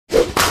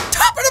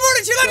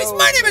Greetings, you laddies!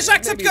 My name is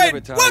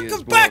Jacksepticeye!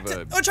 Welcome back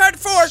to Uncharted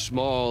 4!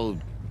 Small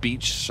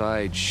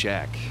beachside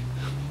shack.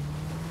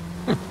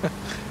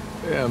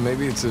 Yeah,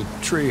 maybe it's a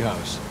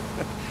treehouse.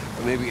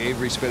 Or maybe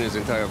Avery spent his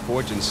entire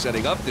fortune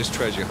setting up this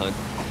treasure hunt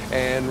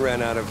and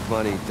ran out of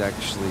money to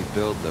actually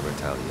build the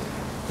battalion.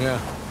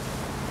 Yeah.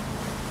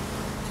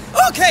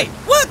 Okay,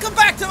 welcome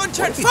back to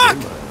Uncharted. Fuck!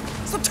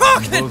 Stop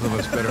talking! Both of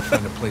us better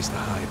find a place to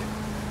hide.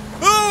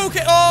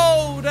 Okay,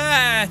 oh,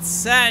 that's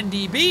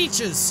sandy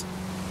beaches.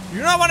 You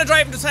do not want to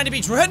drive into Sandy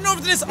Beach. We're heading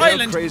over to this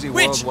island, crazy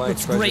which worldwide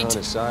looks treasure great. on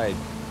his side.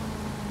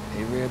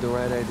 Avery had the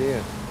right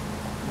idea.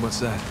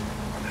 What's that?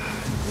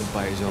 Lived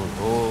by his own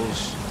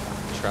rules,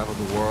 traveled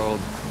the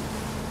world,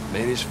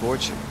 made his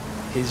fortune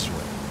his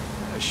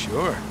way.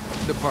 Sure.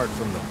 Apart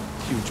from the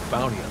huge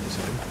bounty on his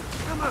head.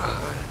 Come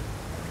on.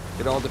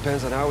 It all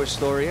depends on how his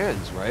story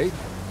ends, right?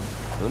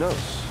 Who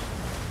knows?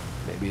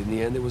 Maybe in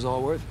the end it was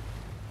all worth it.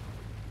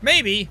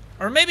 Maybe,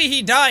 or maybe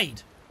he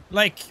died,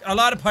 like a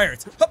lot of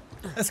pirates. Hup,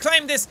 let's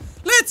climb this.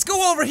 Let's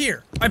go over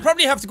here. I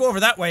probably have to go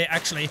over that way,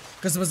 actually,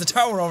 because there was a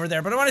tower over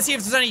there, but I want to see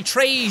if there's any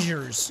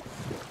treasures.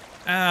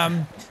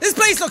 This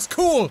place looks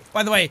cool,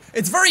 by the way.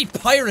 It's very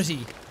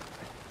piratey.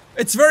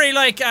 It's very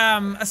like,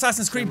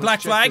 Assassin's Creed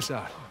Black Flag.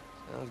 Sounds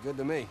good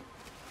to me.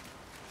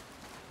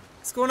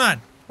 What's going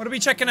on? What are we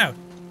checking out?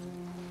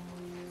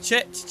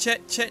 Check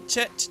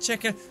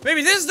it.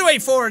 Maybe this is the way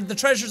forward. The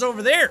treasure's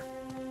over there.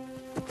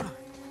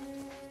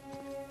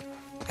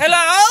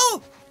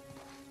 Hello?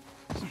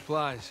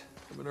 Supplies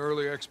from an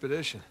earlier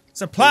expedition.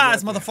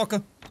 Supplies,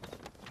 motherfucker.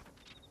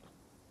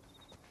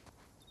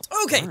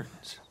 Okay.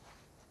 Burns.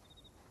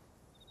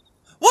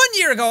 1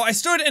 year ago, I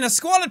stood in a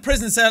squalid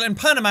prison cell in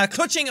Panama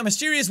clutching a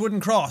mysterious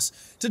wooden cross.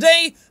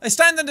 Today, I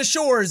stand on the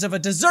shores of a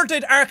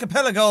deserted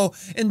archipelago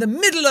in the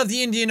middle of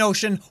the Indian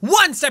Ocean,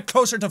 one step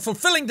closer to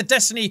fulfilling the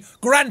destiny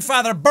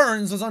Grandfather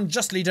Burns was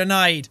unjustly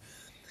denied.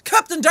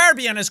 Captain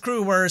Darby and his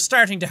crew were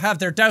starting to have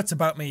their doubts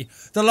about me.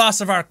 The loss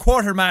of our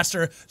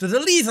quartermaster to the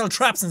lethal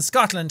traps in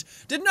Scotland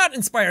did not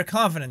inspire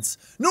confidence,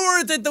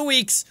 nor did the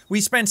weeks we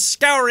spent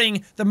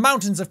scouring the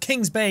mountains of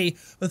Kings Bay,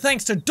 but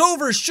thanks to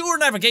Dover's sure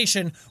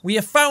navigation, we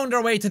have found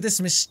our way to this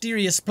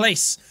mysterious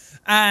place,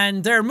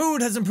 and their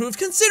mood has improved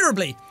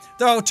considerably,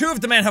 though 2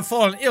 of the men have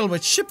fallen ill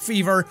with ship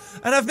fever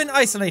and have been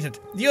isolated.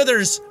 The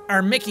others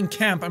are making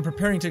camp and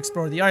preparing to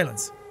explore the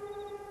islands.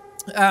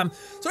 So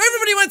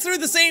everybody went through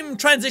the same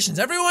transitions.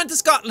 Everyone went to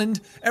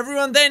Scotland,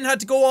 everyone then had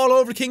to go all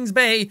over Kings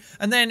Bay,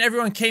 and then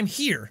everyone came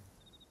here.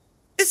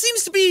 It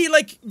seems to be,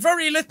 like,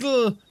 very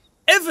little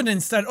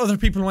evidence that other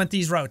people went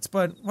these routes,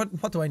 but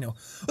what do I know?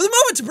 With a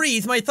moment to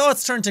breathe, my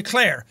thoughts turned to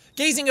Claire.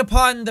 Gazing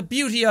upon the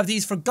beauty of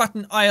these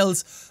forgotten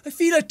isles, I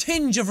feel a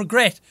tinge of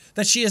regret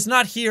that she is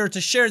not here to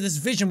share this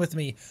vision with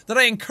me, that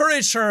I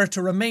encouraged her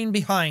to remain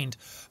behind.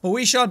 But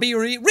we shall be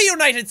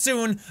reunited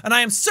soon, and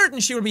I am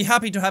certain she will be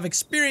happy to have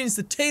experienced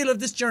the tale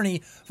of this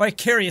journey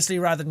vicariously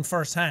rather than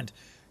first-hand.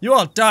 You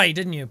all died,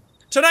 didn't you?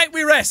 Tonight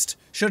we rest.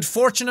 Should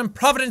fortune and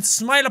providence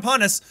smile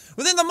upon us,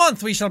 within the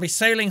month we shall be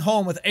sailing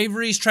home with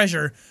Avery's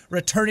treasure,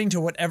 returning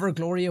to whatever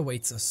glory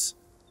awaits us.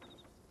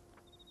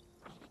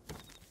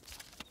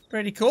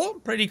 Pretty cool,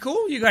 pretty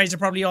cool. You guys are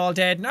probably all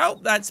dead now.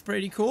 That's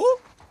pretty cool.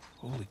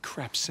 Holy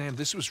crap, Sam,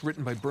 this was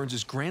written by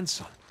Burns'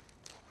 grandson.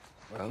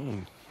 Well,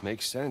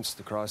 makes sense.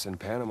 The cross in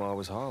Panama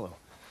was hollow.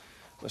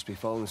 Must be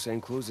following the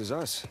same clues as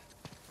us.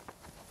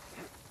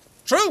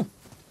 True,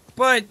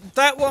 but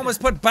that one was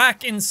put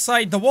back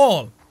inside the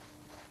wall.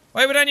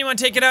 Why would anyone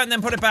take it out and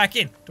then put it back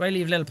in? Do I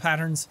leave little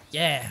patterns?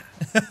 Yeah.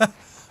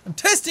 I'm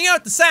testing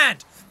out the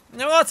sand.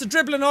 Now lots of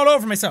dribbling all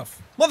over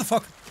myself.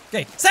 Motherfucker.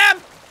 Okay,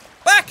 Sam!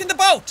 Back in the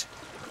boat!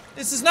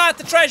 This is not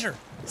the treasure.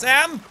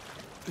 Sam!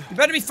 You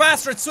better be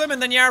faster at swimming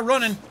than you are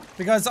running,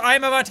 because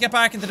I'm about to get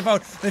back into the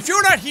boat. And if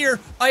you're not here,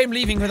 I am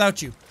leaving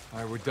without you.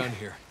 Alright, we're done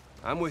here.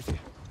 I'm with you.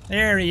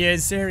 There he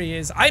is, there he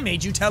is. I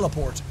made you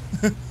teleport.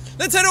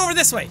 Let's head over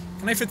this way.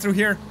 Can I fit through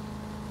here?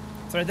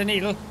 Thread the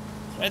needle.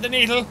 Thread the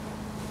needle.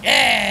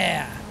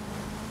 Yeah!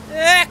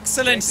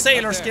 Excellent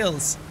sailor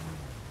skills.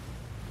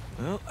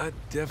 Well, that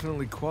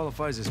definitely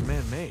qualifies as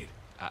man-made.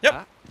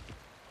 Yep.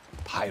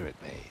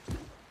 Pirate-made.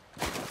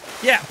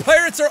 Yeah,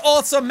 pirates are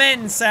also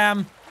men,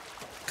 Sam.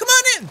 Come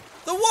on in.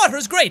 The water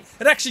is great.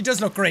 It actually does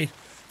look great.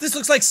 This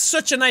looks like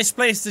such a nice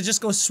place to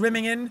just go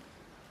swimming in.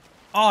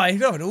 Oh, I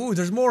love it. Ooh,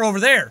 there's more over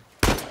there.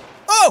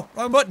 Oh,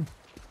 wrong button.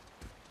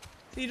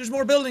 See, there's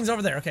more buildings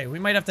over there. Okay, we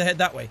might have to head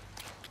that way.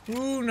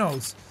 Who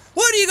knows?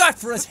 What do you got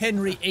for us,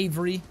 Henry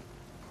Avery?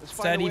 If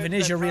that even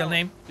is your real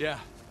name. Yeah.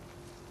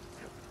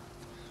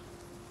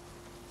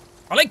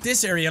 I like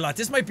this area a lot.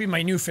 This might be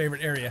my new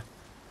favorite area.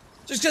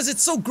 Just because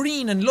it's so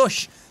green and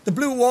lush. The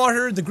blue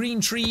water, the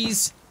green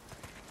trees.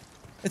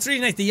 It's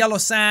really nice. The yellow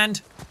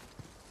sand.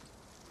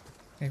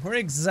 Okay, where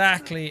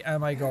exactly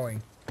am I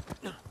going?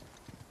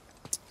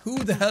 Who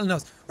the hell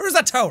knows? Where's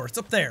that tower? It's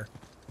up there.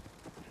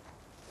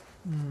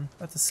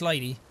 That's a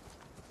slidey.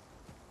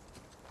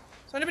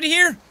 Is anybody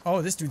here?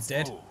 Oh, this dude's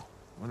dead. Oh,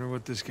 wonder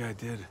what this guy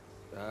did.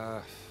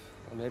 Well,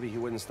 maybe he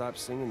wouldn't stop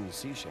singing the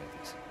sea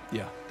shanties.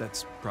 Yeah,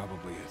 that's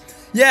probably it.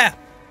 Yeah,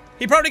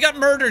 he probably got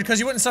murdered because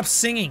he wouldn't stop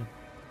singing.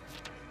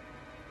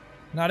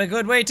 Not a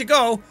good way to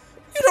go.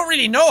 You don't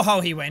really know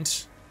how he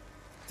went.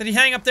 Did he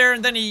hang up there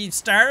and then he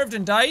starved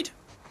and died?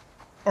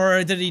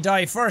 Or did he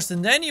die first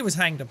and then he was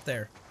hanged up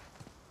there?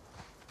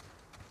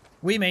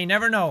 We may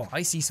never know.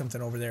 I see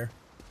something over there.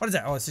 What is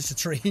that? Oh, it's just a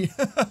tree.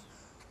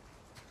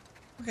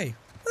 Okay.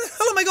 Where the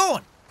hell am I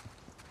going?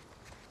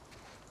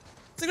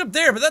 It's like up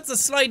there, but that's a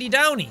slidey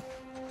downy.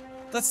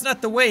 That's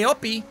not the way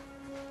uppy.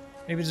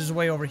 Maybe there's a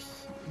way over here.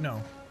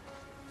 No.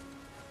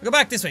 We'll go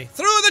back this way.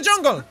 Through the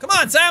jungle! Come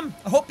on, Sam!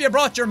 I hope you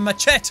brought your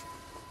machete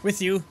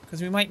with you,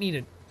 because we might need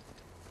it.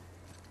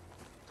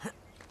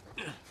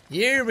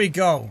 Here we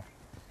go.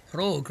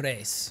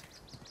 Progress.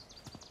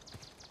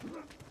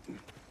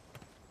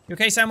 You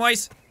okay,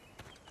 Samwise?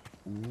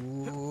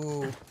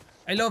 Ooh.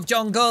 I love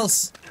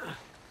jungles.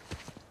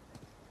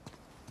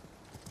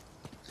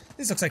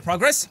 This looks like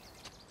progress.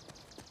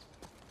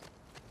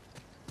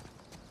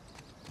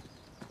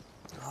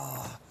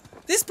 Oh,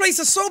 this place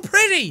is so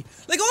pretty!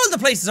 Like, all the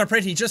places are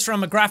pretty, just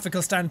from a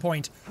graphical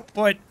standpoint.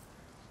 But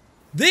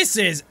this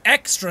is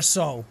extra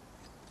so.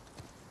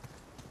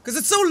 Because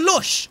it's so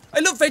lush. I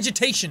love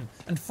vegetation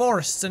and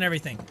forests and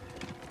everything.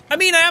 I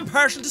mean, I am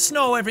partial to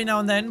snow every now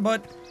and then,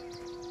 but...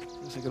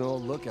 Looks like an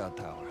old lookout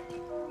tower.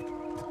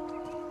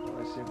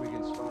 Let's see if we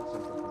can spot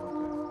something from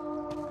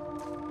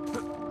up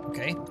there.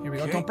 Okay, here we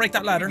go. Don't break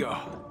that ladder. Here we go.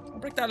 Don't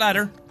break that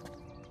ladder.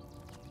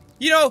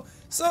 You know,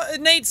 so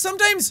Nate,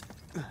 sometimes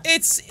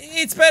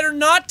it's better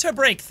not to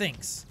break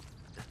things.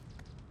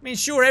 I mean,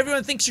 sure,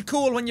 everyone thinks you're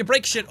cool when you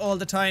break shit all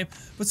the time,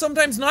 but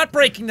sometimes not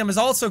breaking them is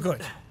also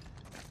good.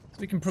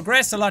 We can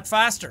progress a lot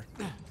faster.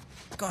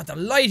 God, the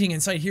lighting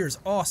inside here is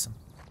awesome.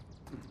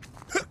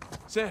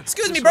 Sam,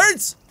 Excuse me,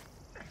 birds!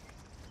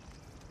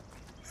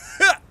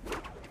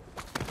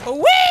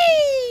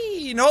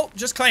 Whee! No,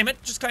 just climb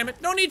it. Just climb it.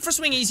 No need for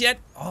swingies yet.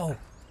 Oh.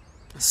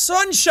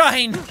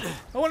 Sunshine!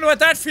 I wonder what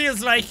that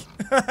feels like.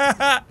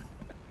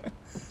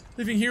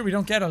 Living here, we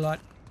don't get a lot.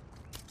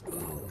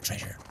 Ooh,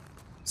 treasure.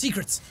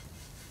 Secrets.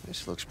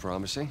 This looks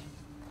promising.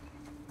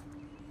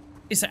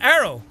 It's an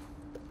arrow.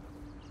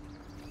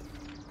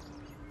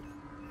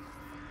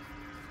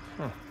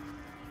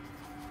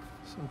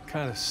 Some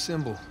kind of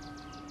symbol.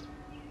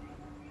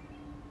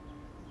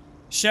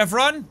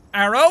 Chevron?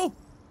 Arrow?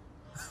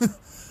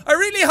 I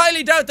really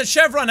highly doubt that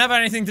Chevron have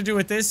anything to do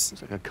with this.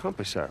 Looks like a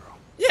compass arrow.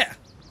 Yeah.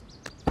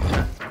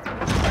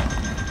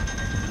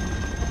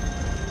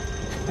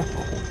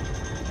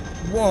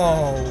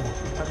 Whoa.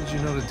 How did you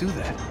know to do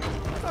that?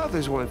 Oh,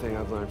 there's one thing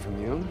I've learned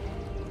from you.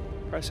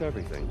 Press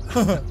everything.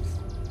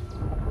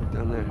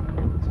 Down there.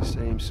 It's the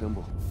same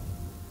symbol.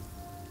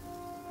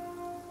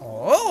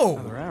 Oh.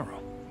 Another arrow.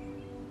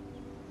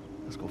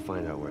 Let's go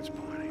find out where it's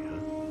pointing,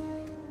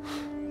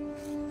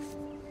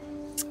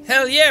 huh?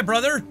 Hell yeah,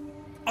 brother.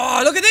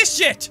 Oh, look at this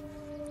shit.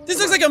 This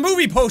looks like a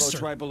movie Oh, poster.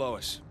 it's right below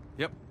us.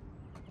 Yep.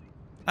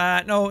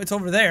 No, it's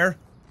over there.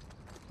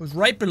 If it was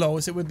right below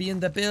us, it would be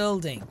in the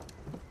building.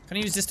 Can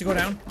I use this to go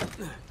down?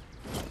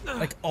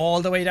 Like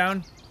all the way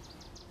down?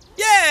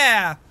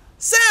 Yeah!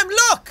 Sam,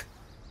 look!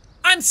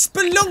 I'm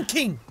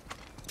spelunking!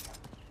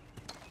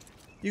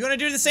 You gonna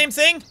do the same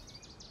thing?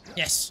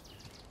 Yes.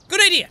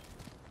 Good idea.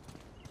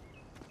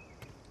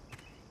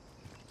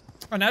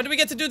 Oh, now do we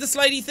get to do the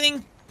slidey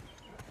thing?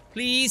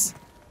 Please.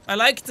 I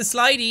like the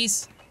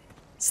slideys.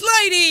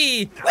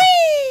 Slidey!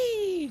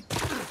 Whee!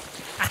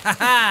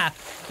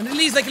 And it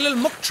leaves like a little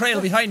muck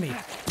trail behind me.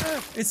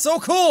 It's so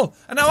cool!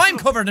 And now I'm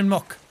covered in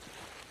muck.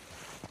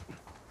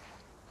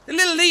 The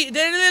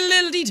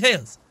little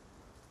details.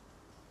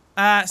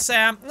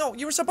 Sam. No,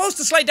 you were supposed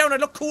to slide down and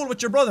look cool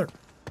with your brother.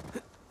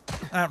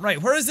 Right,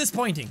 where is this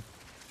pointing?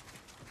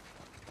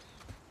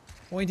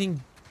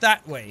 Pointing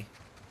that way.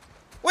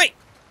 Wait!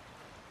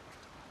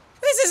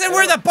 This isn't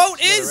where the boat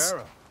is!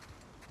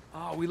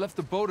 Oh, we left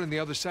the boat on the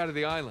other side of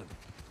the island.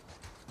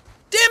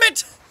 Damn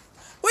it!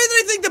 Why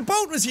did I think the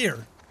boat was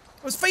here?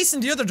 I was facing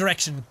the other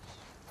direction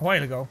a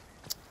while ago.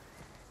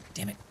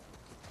 Damn it.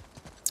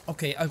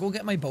 Okay, I'll go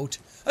get my boat.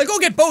 I'll go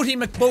get Boaty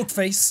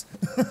McBoatface.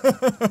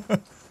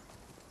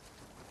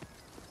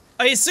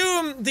 I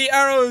assume the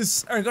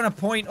arrows are gonna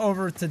point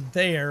over to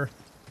there.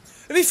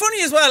 It'd be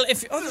funny as well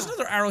if... Oh, there's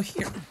another arrow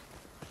here.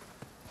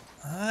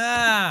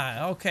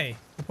 Ah, okay.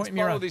 They're pointing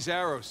me Follow around. these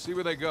arrows, see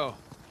where they go.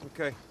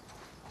 Okay.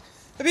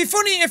 It'd be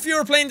funny if you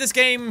were playing this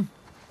game,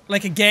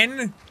 like,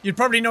 again. You'd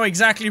probably know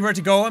exactly where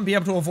to go and be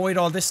able to avoid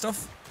all this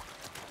stuff.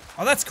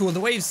 Oh, that's cool. The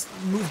waves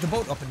move the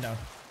boat up and down.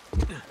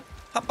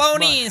 Hop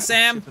on in,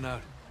 Sam. Shipping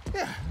out.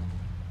 Yeah.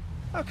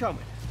 I'm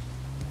coming.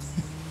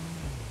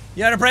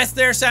 You out of breath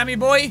there, Sammy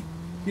boy?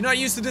 You're not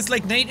used to this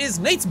like Nate is?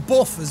 Nate's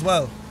buff as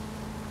well.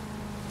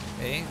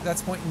 Okay,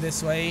 that's pointing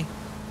this way.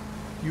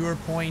 You're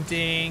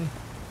pointing...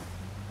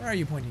 Where are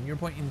you pointing? You're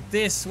pointing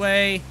this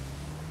way.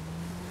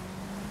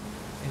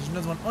 There's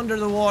another one under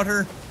the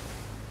water.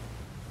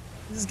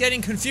 This is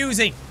getting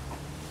confusing.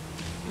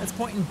 That's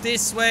pointing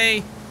this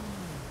way.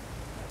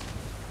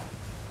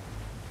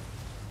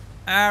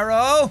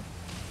 Arrow.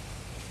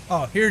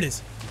 Oh, here it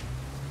is.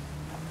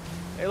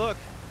 Hey, look.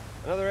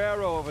 Another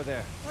arrow over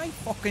there. I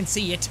fucking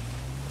see it.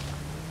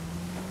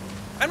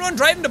 I'm the one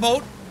driving the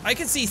boat. I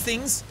can see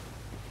things.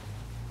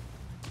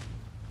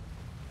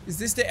 Is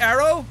this the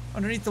arrow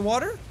underneath the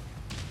water?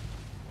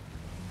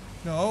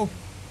 No.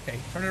 Okay,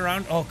 turn it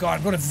around. Oh god,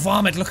 I'm gonna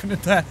vomit looking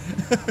at that.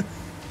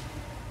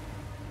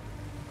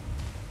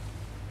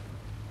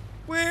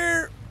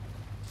 Where?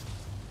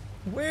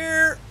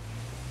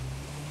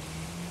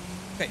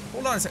 Okay,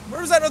 hold on a sec.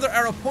 Where was that other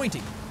arrow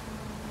pointing?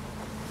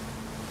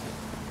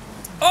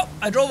 Oh,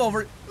 I drove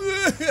over it.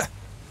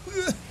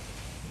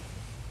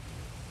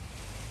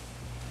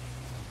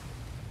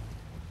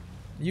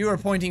 You are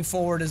pointing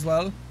forward as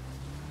well.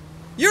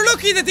 You're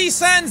lucky that these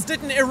sands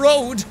didn't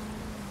erode.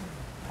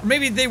 Or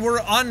maybe they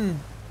were on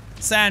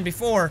sand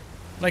before,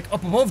 like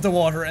up above the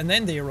water, and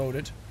then they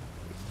eroded.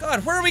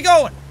 God, where are we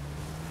going?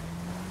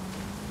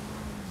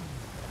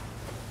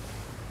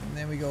 And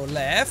then we go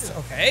left.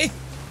 Okay.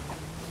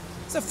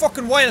 It's a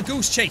fucking wild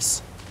goose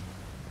chase.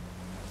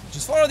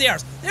 Just follow the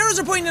arrows. The arrows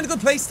are pointing in a good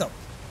place, though.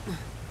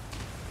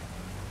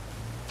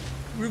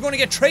 We're going to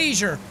get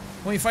treasure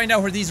when we find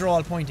out where these are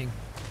all pointing.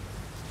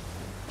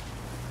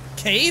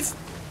 Cave?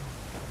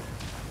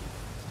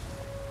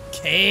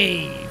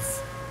 Cave.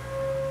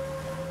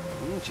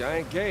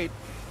 Giant gate.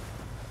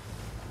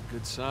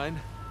 Good sign.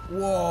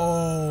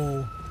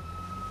 Whoa.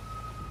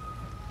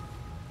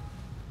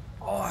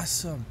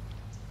 Awesome.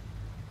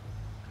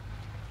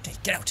 Okay,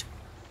 get out.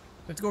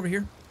 We have to go over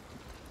here.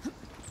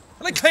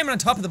 I like climbing on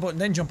top of the boat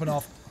and then jumping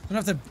off. I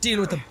don't have to deal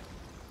with the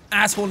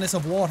assholeness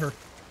of water.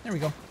 There we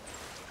go.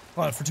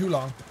 Well, for too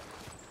long.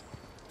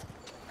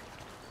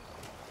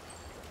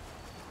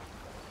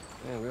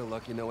 Man, we're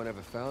lucky no one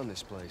ever found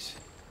this place.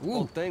 The Ooh.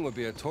 whole thing would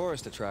be a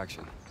tourist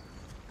attraction.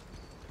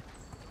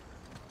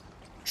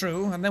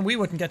 True, and then we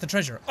wouldn't get the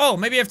treasure. Oh,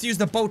 maybe I have to use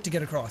the boat to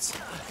get across.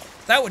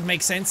 That would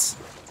make sense.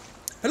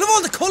 I love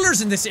all the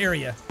colors in this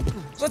area.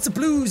 Lots of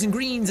blues and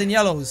greens and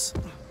yellows.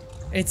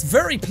 It's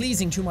very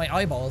pleasing to my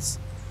eyeballs.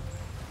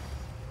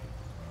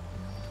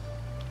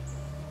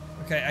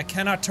 Okay, I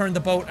cannot turn the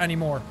boat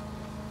anymore.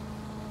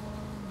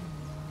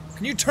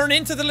 Can you turn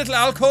into the little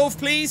alcove,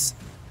 please?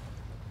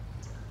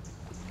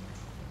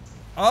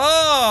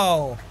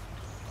 Oh!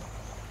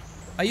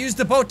 I used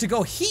the boat to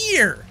go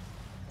here!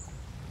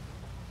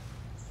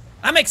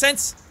 That makes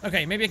sense.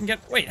 Okay, maybe I can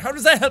get... Wait, how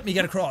does that help me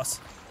get across?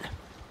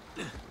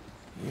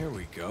 Here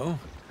we go.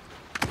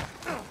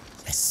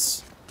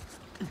 Yes!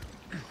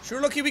 Sure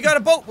lucky we got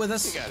a boat with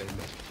us. You gotta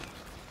admit,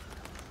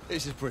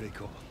 this is pretty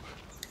cool.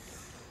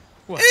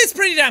 What? It's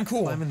pretty damn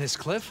cool. Climbing this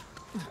cliff?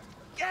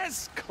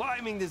 Yes,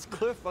 climbing this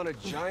cliff on a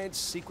giant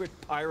secret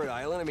pirate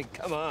island. I mean,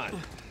 come on.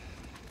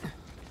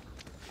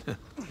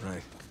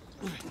 Right.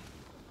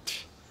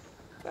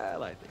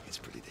 Well, I think it's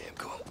pretty damn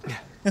cool.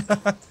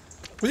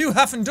 Well, you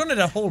haven't done it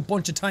a whole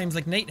bunch of times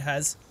like Nate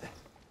has.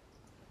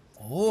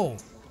 Oh.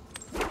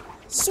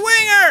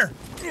 Swinger!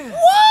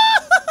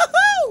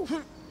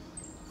 Woo!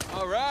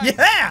 All right.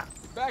 Yeah!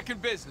 Back in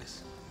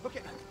business.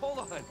 Okay, hold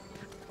on.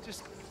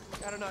 Just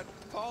gotta not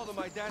fall to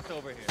my death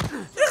over here.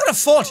 You're not gonna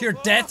fall to your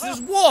death. There's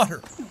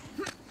water.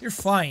 You're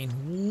fine.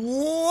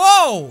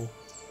 Whoa!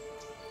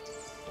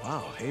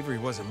 Wow, Avery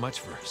wasn't much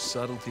for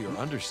subtlety or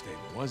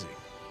understatement, was he?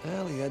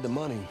 Well, he had the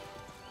money.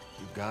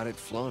 You got it,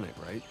 flown it,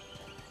 right?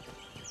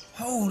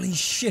 Holy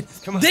shit.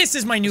 Come on. This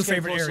is my new Let's get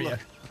a favorite closer area.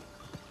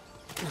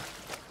 look.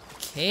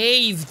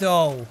 Cave,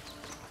 though.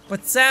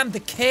 But Sam,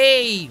 the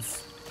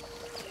cave.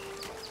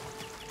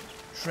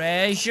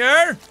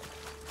 Treasure?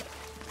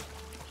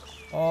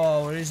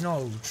 Oh, there's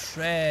no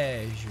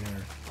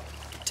treasure.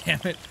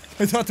 Damn it.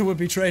 I thought there would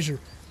be treasure.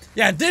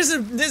 Yeah, this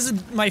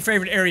is my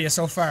favorite area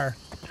so far.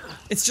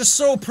 It's just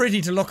so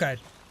pretty to look at.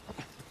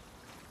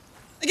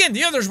 Again,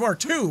 the others were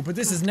too, but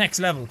this is next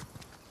level.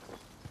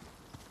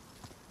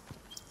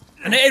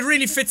 And it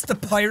really fits the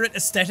pirate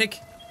aesthetic.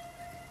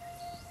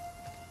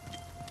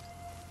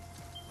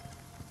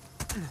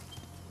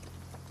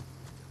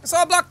 It's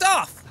all blocked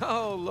off.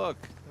 Oh, look.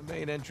 The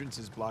main entrance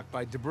is blocked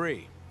by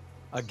debris.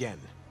 Again.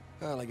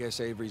 Well, I guess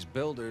Avery's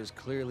builders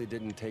clearly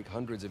didn't take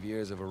hundreds of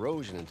years of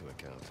erosion into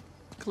account.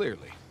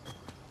 Clearly.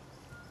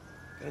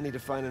 Gonna need to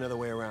find another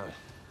way around.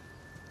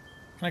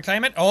 Can I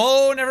climb it?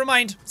 Oh, never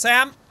mind.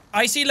 Sam,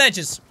 I see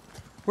ledges.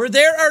 Where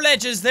there are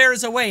ledges, there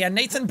is a way, and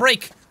Nathan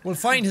Brake will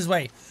find his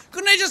way.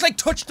 Couldn't I just, like,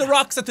 touch the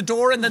rocks at the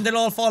door and then they'll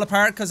all fall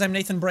apart because I'm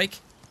Nathan Brake?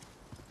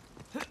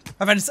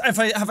 Have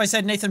I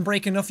said Nathan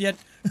Brake enough yet?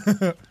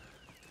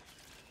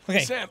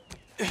 Okay. Sam,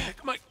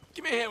 come on,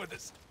 give me a hand with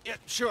this. Yeah,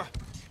 sure.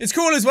 It's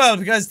cool as well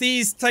because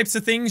these types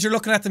of things, you're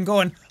looking at them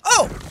going,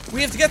 oh,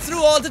 we have to get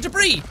through all the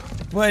debris.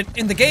 But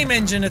in the game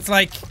engine, it's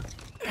like,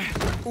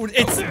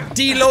 it's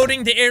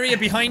deloading the area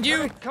behind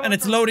you and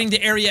it's loading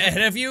the area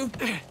ahead of you.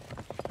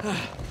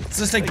 It's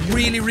just like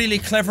really, really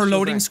clever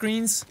loading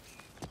screens.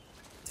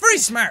 It's very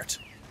smart.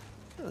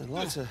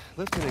 Lots of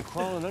lifting and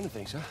crawling under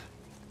things, huh?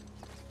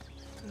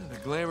 The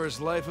glamorous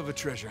life of a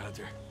treasure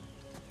hunter.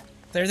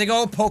 There they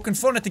go, poking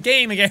fun at the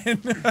game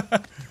again.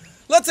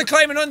 Lots of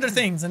climbing under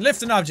things and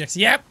lifting objects.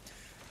 Yep.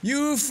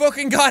 You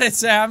fucking got it,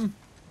 Sam.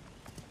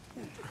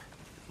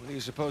 What do you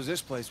suppose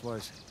this place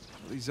was?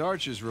 Well, these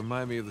arches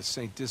remind me of the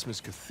St. Dismas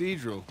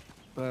Cathedral,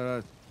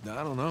 but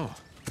I don't know.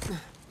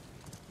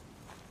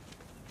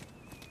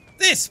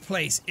 This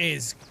place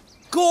is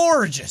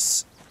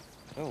gorgeous.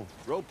 Oh,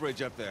 rope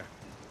bridge up there.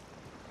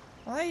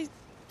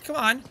 Come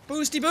on,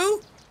 boosty boo.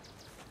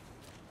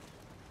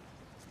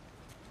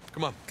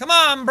 Come on. Come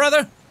on,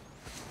 brother.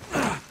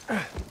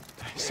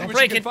 See Don't what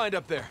break you can it. find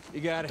up there. You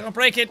got it. Don't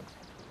break it.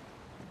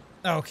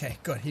 Okay,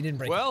 good. He didn't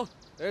break it. Well,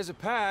 there's a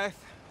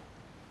path.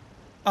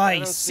 I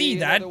don't see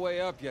another that.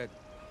 way up yet.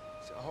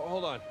 So,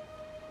 hold on.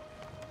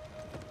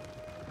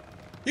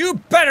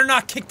 You better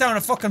not kick down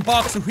a fucking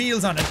box with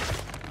wheels on it.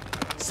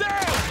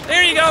 Sam!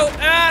 There you go.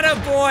 Atta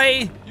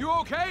boy. You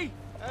okay?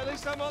 At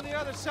least I'm on the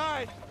other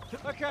side.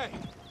 Okay.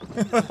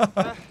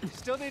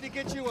 Still need to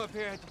get you up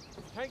here.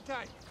 Hang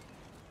tight.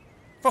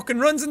 Fucking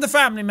runs in the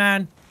family,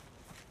 man.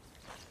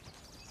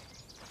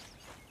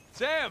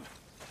 Sam!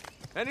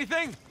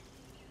 Anything?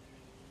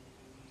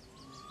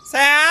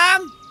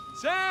 Sam?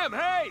 Sam,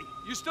 hey!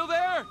 You still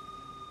there?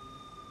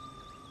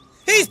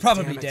 He's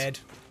probably damn dead.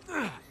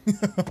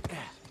 it.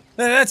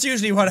 That's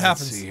usually what Let's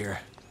happens. see here.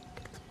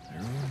 I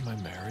ruined my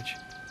marriage.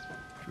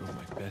 Drove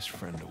my best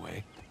friend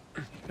away.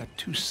 Got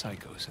 2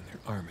 psychos in their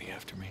army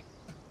after me.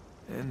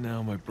 And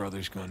now my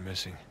brother's gone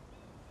missing.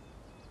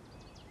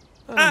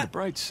 On the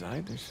bright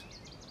side, there's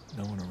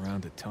no one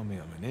around to tell me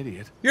I'm an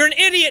idiot. You're an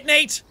idiot,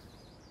 Nate.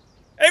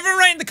 Everyone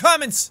write in the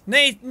comments,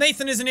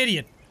 Nathan is an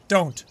idiot.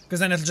 Don't, because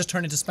then it'll just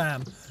turn into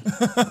spam.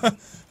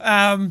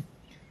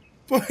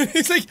 But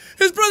it's like,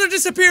 his brother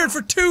disappeared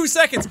for 2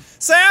 seconds.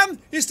 Sam,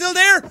 you still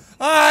there?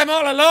 I'm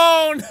all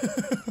alone.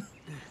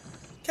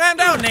 Calm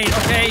down, Nate,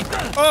 okay?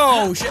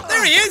 Oh, shit,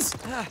 there he is.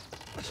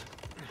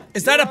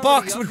 Is that a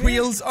box with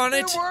wheels on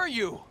it? Where were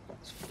you?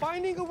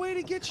 Finding a way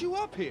to get you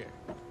up here.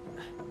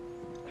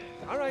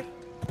 All right,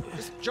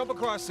 just jump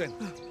across then.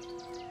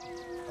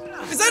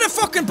 Is that a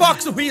fucking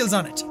box with wheels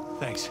on it?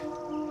 Thanks.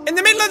 In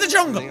the middle of the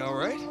jungle? Everything all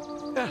right?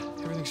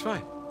 Yeah, everything's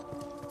fine.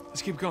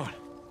 Let's keep going.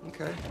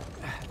 Okay.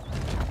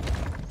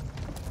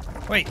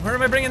 Wait, where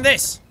am I bringing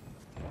this?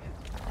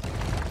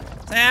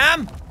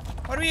 Sam?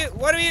 What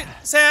are you,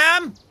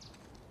 Sam?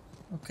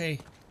 Okay.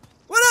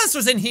 What else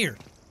was in here?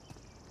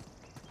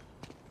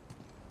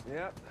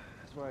 Yep,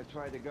 that's where I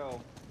tried to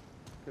go.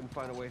 Couldn't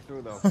find a way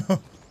through though.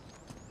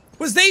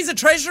 Was these a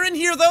treasure in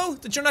here though,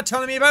 that you're not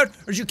telling me about?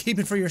 Or did you keep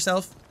it for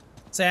yourself?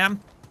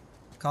 Sam?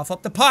 Cough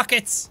up the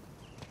pockets.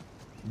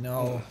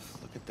 No.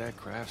 Look at that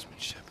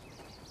craftsmanship.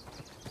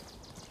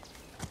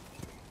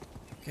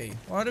 Okay,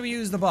 what do we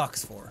use the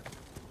box for?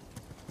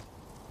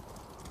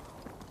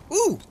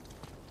 Ooh!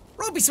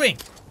 Ropey swing!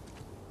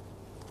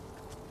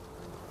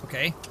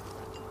 Okay.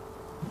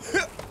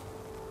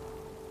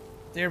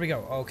 There we go.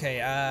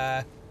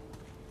 Okay,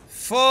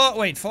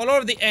 fall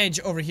over the edge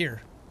over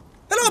here.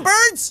 Hello,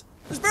 birds!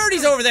 There's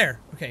birdies over there.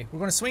 Okay, we're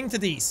gonna swing to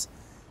these.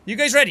 You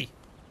guys ready?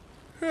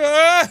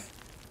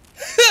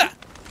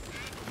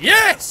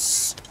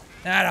 Yes!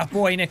 Atta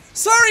boy, Nick.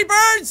 Sorry,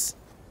 birds!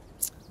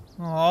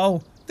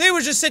 Oh, they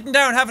were just sitting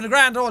down having a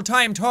grand old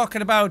time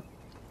talking about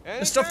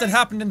the stuff that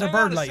happened in their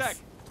bird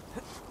life.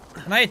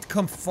 And I had to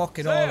come fuck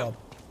it all up.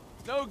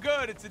 No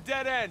good, it's a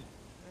dead end.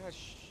 Ah,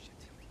 shit.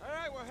 All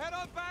right, we'll head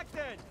on back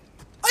then.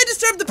 I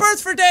disturbed the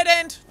birds for a dead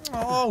end.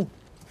 Oh,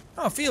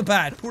 I feel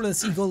bad. Poor little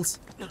seagulls.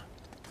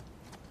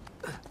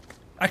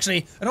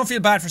 Actually, I don't feel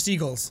bad for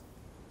seagulls.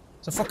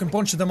 There's a fucking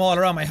bunch of them all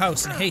around my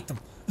house and I hate them.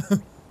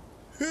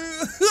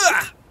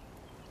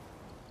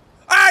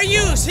 Are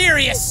you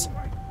serious?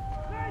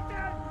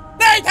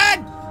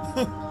 Nathan!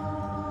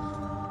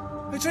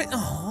 I tried.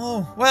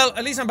 Oh, well,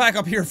 at least I'm back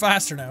up here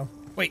faster now.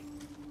 Wait,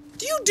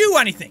 do you do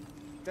anything?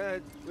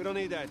 We don't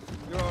need that.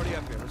 You're already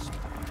up here. Let's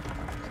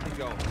keep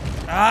going.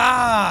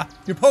 Ah,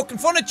 you're poking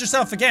fun at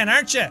yourself again,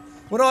 aren't you?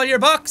 With all your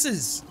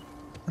boxes.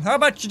 Well, how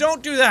about you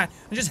don't do that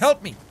and just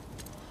help me?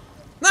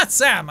 Not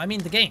Sam, I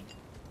mean the game.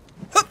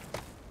 Hup.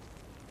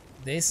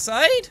 This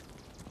side?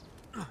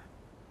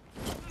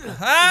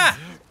 Aha!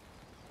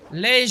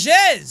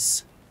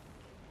 Leges!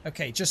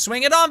 Okay, just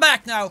swing it on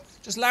back now.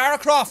 Just Lara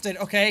Croft it,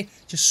 okay?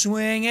 Just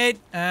swing it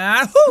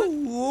and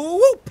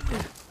whoop!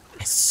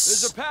 Yes.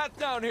 There's a path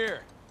down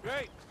here.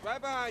 Great,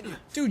 right behind you.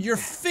 Dude, your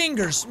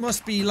fingers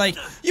must be like...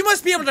 You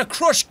must be able to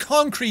crush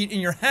concrete in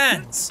your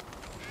hands.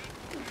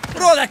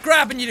 With all that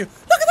grabbing you do.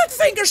 Look at that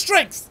finger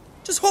strength!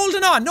 Just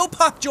holding on. No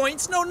pop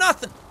joints, no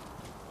nothing.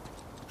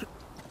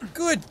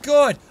 Good,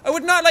 good. I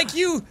would not like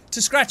you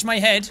to scratch my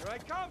head. Here I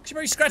come. Should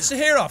maybe scratch the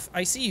hair off.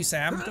 I see you,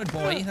 Sam. Good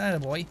boy. That a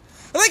boy.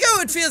 I like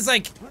how it feels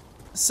like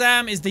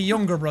Sam is the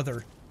younger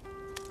brother.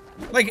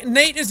 Like,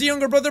 Nate is the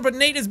younger brother, but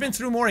Nate has been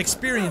through more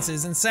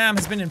experiences, and Sam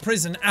has been in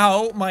prison.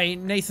 Ow, my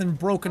Nathan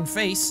broken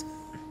face.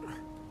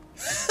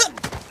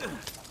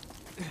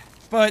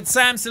 But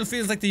Sam still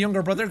feels like the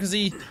younger brother, because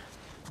I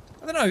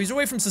don't know, he's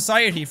away from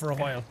society for a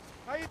while.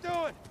 How you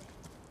doing?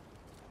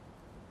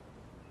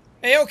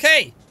 Hey,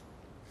 okay.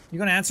 You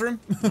gonna answer him?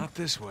 Not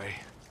this way.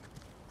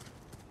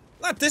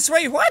 Not this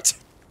way, what?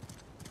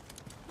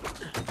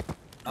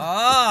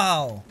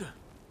 Oh.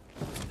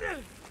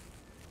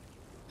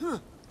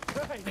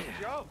 Hey,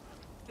 Joe.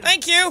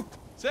 Thank you.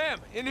 Sam,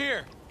 in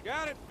here.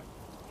 Got it.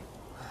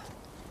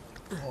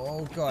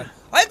 Oh god.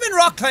 I've been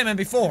rock climbing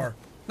before.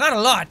 Not a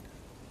lot.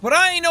 But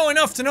I know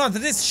enough to know that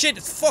this shit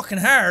is fucking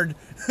hard.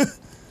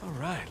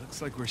 Alright,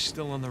 looks like we're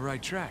still on the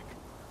right track.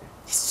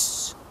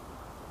 Yes.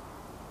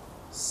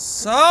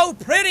 So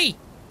pretty!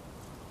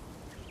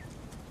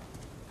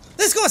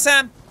 Let's go,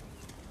 Sam!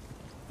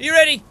 Are you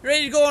ready? You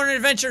ready to go on an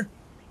adventure?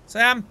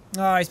 Sam?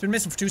 Oh, he's been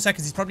missing for 2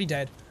 seconds. He's probably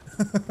dead.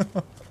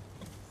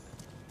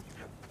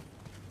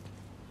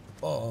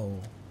 Uh-oh.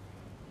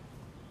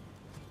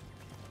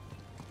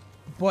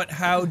 But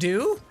how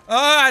do?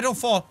 I don't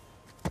fall.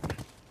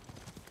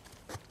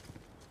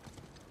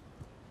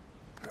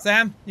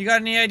 Sam, you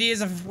got any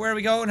ideas of where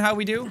we go and how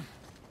we do?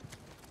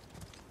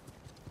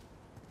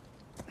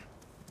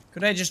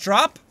 Could I just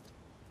drop?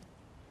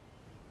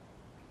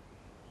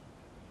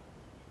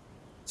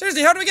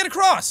 Seriously, how do we get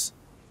across?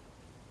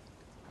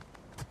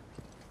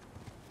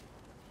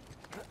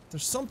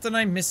 There's something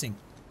I'm missing.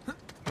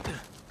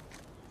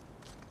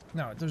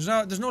 No, there's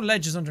no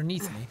ledges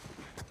underneath me.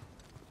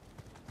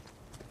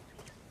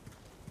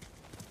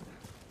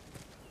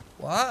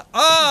 What?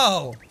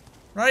 Oh!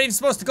 We're not even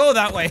supposed to go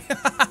that way.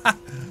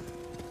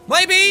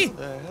 Maybe! How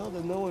the hell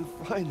did no one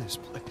find this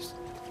place?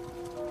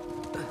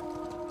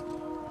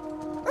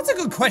 That's a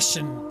good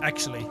question,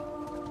 actually.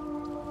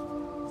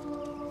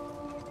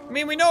 I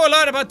mean, we know a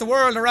lot about the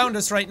world around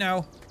us right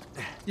now.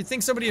 You'd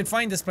think somebody would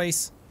find this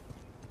place.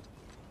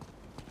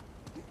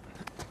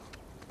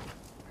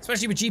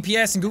 Especially with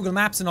GPS and Google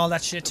Maps and all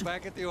that shit.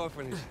 Back at the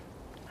orphanage.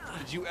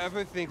 Did you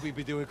ever think we'd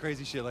be doing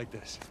crazy shit like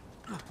this?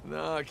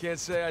 No, I can't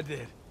say I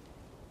did.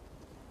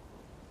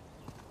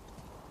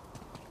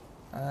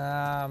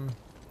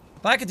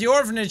 Back at the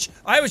orphanage,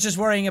 I was just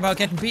worrying about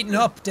getting beaten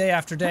up day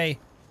after day.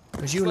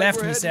 Because you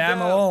left me,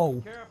 Sam.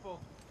 Oh. Careful.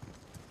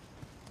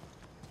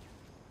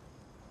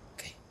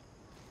 Okay.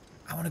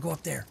 I want to go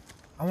up there.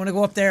 I want to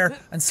go up there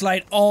and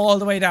slide all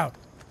the way down.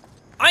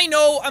 I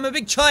know I'm a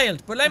big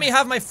child, but let me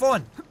have my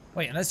fun.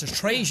 Wait, unless there's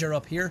treasure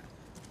up here.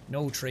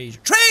 No treasure.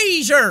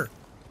 Treasure!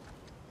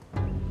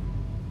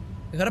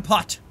 I got a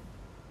pot.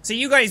 See,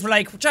 you guys were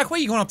like, Jack, why are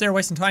you going up there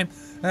wasting time?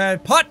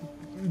 Pot,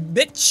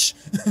 bitch.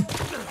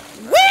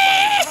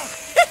 Whee!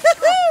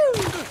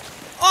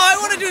 Oh, I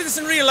want to do this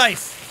in real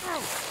life.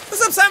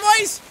 What's up,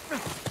 Samwise?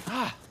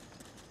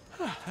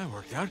 That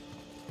worked out.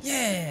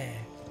 Yeah.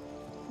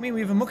 I mean,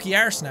 we have a mucky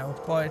arse now,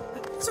 but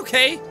it's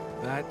okay.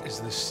 That is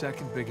the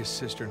second biggest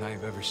cistern I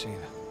have ever seen.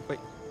 Wait,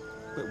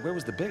 where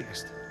was the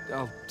biggest?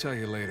 I'll tell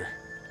you later.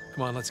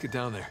 Come on, let's get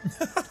down there.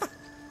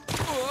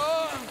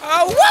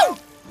 Oh, woo!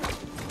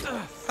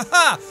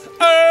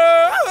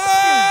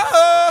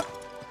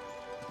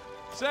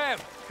 Sam,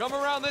 come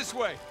around this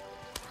way.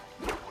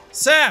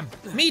 Sam,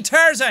 me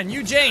Tarzan,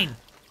 you Jane.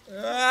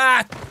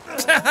 Ow.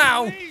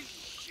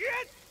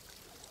 Shit!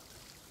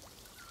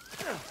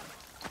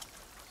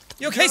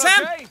 You okay,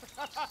 Sam? Okay?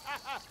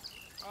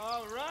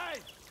 All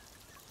right.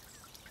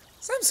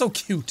 Sam's so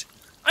cute.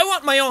 I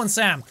want my own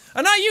Sam.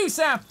 And not you,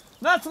 Sam.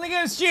 Nothing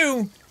against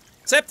you.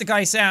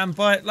 Jacksepticeye Sam,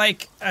 but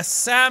like a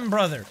Sam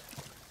brother.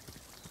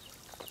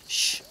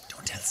 Shh,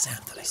 don't tell Sam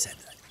that I said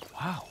that.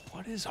 Wow,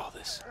 what is all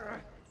this?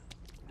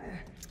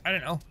 I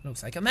don't know.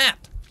 Looks like a map.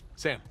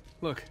 Sam,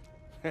 look.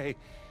 Hey,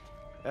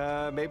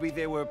 maybe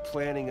they were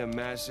planning a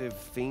massive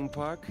theme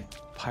park?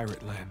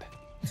 Pirate land.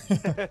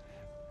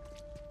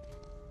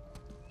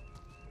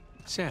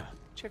 Sam,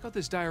 check out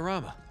this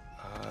diorama.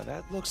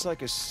 That looks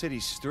like a city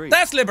street.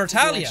 That's Who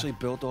Libertalia. actually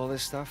built all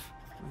this stuff?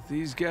 With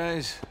these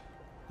guys,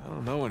 I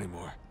don't know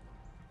anymore.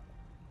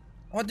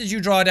 What did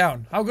you draw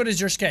down? How good is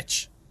your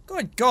sketch?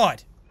 Good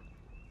God.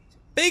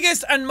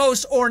 Biggest and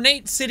most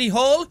ornate city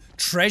hall,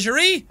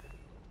 treasury,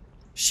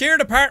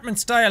 shared apartment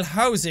style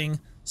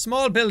housing,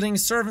 small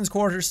buildings, servants'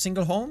 quarters,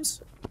 single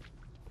homes.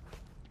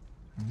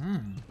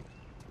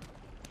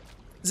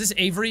 Is this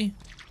Avery?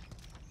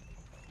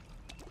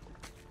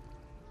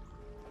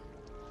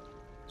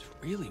 It's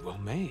really well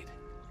made.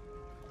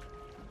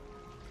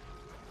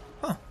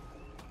 Huh.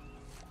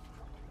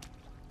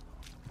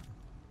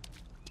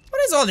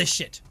 What is all this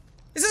shit?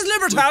 Is this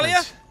Libertalia?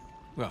 Blueprints.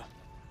 Well,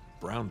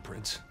 brown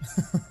prints.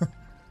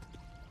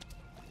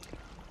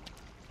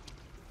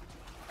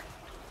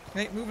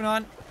 Okay, moving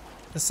on.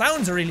 The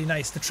sounds are really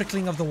nice, the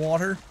trickling of the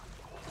water.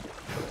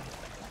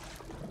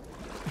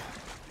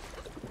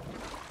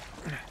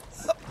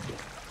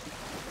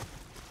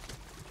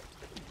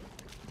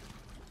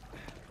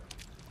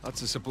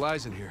 Lots of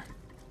supplies in here.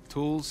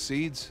 Tools,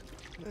 seeds.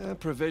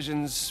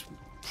 Provisions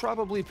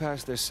probably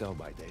past their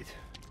sell-by date.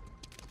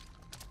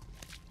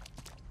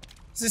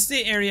 Is this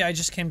the area I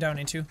just came down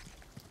into?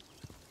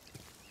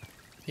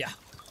 Yeah,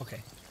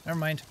 okay. Never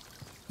mind.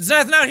 There's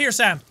nothing out here,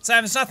 Sam.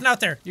 Sam, there's nothing out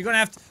there. You're gonna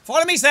have to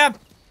follow me, Sam.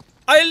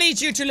 I'll lead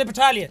you to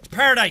Libertalia, to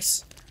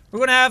paradise. We're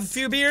gonna have a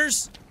few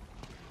beers.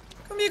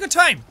 Gonna be a good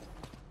time.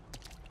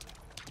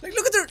 Like,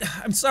 look at the.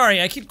 I'm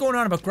sorry, I keep going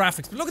on about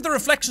graphics, but look at the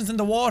reflections in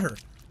the water.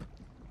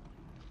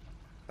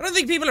 I don't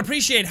think people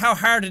appreciate how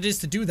hard it is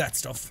to do that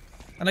stuff.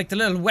 And like the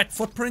little wet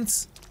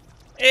footprints.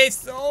 It's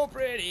so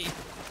pretty.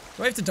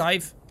 Do I have to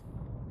dive?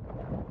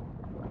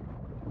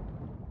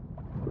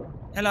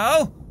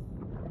 Hello?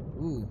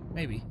 Ooh,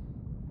 maybe.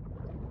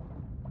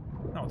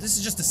 No, this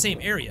is just the same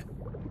area.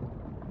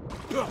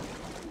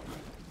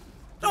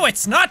 No,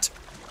 it's not!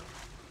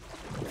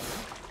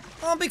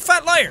 Oh, big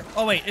fat liar.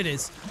 Oh, wait, it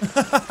is.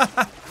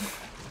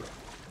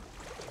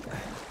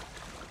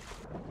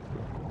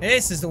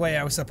 This is the way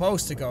I was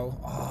supposed to go.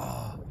 Oh.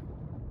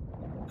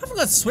 I haven't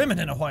gone swimming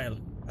in a while.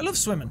 I love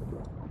swimming.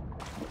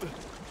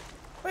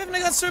 Why haven't I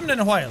gone swimming in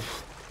a while?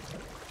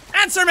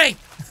 Answer me!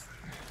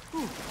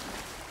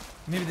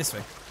 Maybe this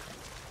way.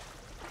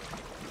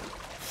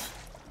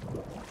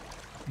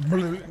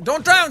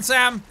 Don't drown,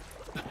 Sam!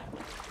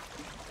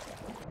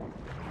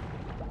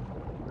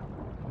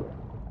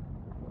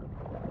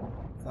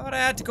 Thought I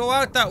had to go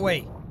out that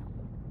way.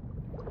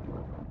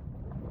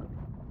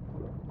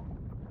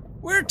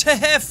 Where to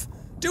hef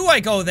do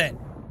I go then?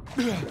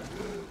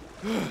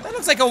 That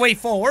looks like a way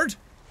forward.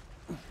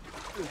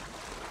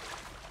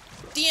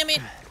 Damn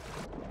it.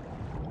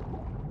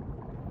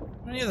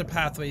 Any other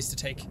pathways to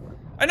take?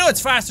 I know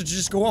it's faster to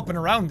just go up and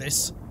around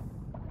this.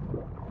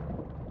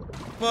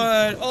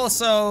 But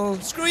also,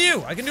 screw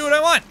you. I can do what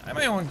I want. I'm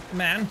my own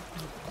man.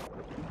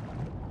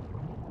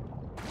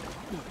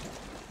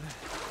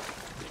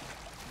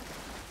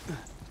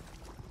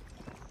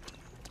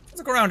 Let's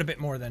look around a bit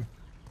more then.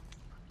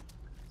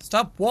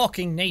 Stop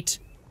walking, Nate.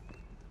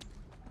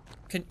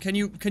 Can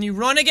you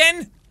run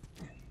again?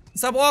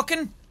 Stop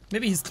walking?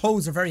 Maybe his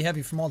clothes are very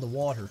heavy from all the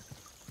water.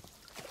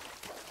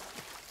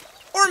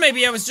 Or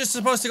maybe I was just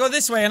supposed to go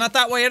this way and not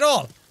that way at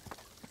all.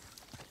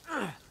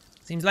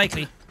 Seems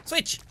likely.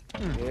 Switch.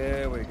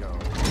 There we go.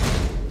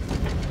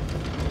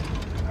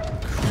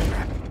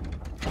 Crap.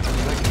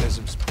 The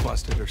mechanism's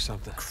busted or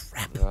something.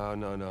 Crap. No.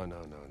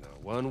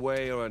 One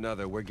way or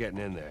another, we're getting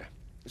in there.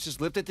 Let's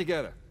just lift it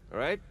together, all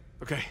right?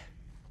 Okay.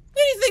 Who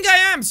do you think I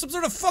am? Some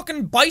sort of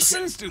fucking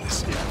bison? Let's do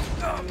this.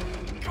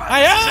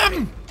 I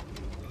am!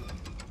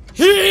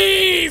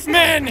 Heave,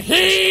 men,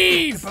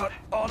 heave! About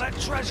all that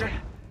treasure.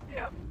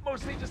 Yeah,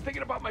 mostly just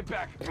thinking about my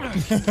back.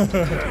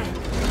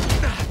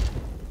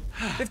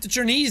 Lift at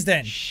your knees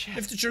then. Shit.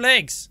 Lift at your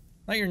legs,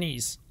 not your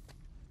knees.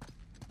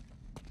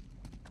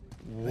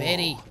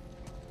 Ready.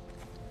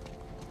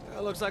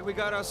 Well, looks like we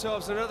got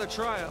ourselves another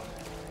trial.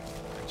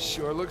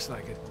 Sure looks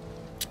like it.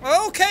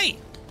 Okay,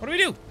 what do we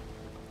do?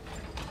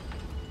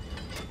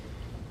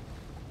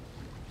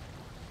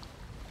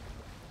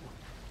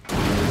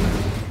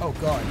 Oh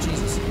god,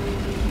 Jesus.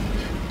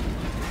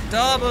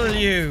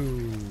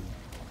 W.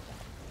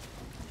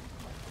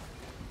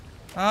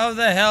 How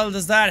the hell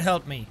does that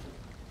help me?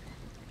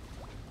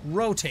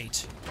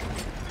 Rotate.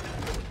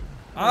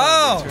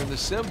 Oh! Turn the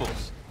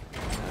symbols.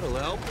 That'll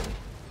help.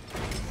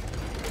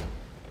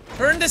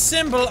 Turn the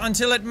symbol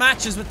until it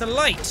matches with the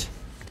light.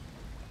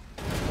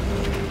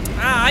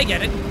 Ah, I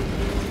get it.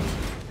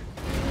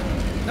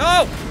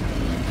 No!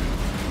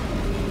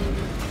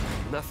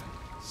 Nothing.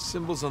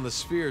 Symbols on the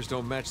spheres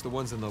don't match the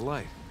ones in the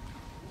light.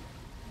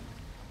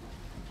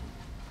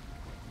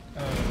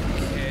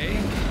 Okay.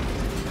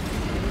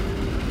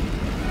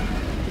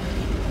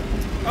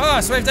 Oh,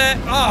 so I have to...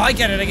 Oh, I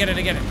get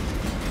it.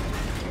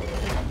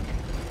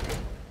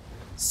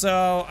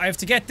 So, I have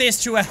to get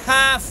this to a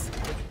half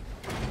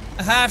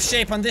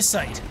shape on this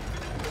side.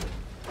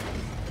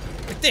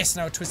 Like this.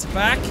 Now twist it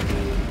back.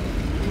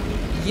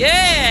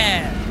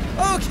 Yeah!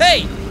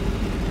 Okay!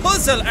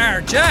 Puzzle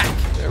our Jack!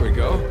 There we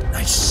go.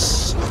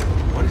 Nice!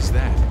 What is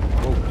that?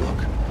 Oh,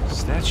 look.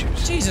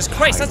 Statues. Jesus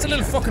Christ, that's a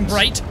little fucking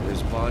bright.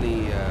 There's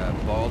Bonnie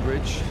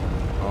Baldridge,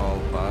 Al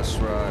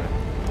Basra.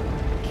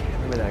 I can't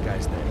remember that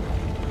guy's name.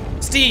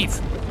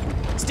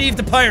 Steve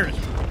the pirate.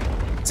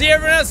 See,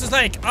 everyone else was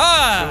like, So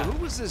ah! who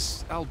was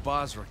this Al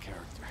Basra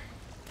character?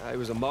 He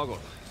was a muggle,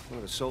 one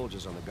of the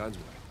soldiers on the guns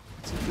with him.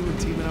 What's he doing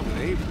teaming up with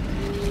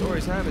Avery?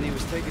 Stories have it he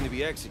was taken to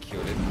be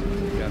executed.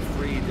 He got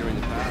freed during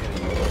the battle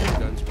and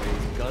guns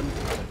weighing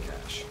gunpowder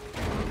cache.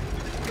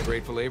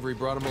 Grateful Avery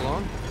brought him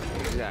along?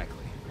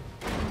 Exactly.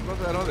 What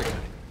about that other guy?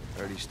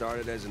 Heard he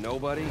started as a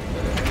nobody,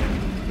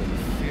 became a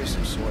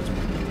fearsome swordsman.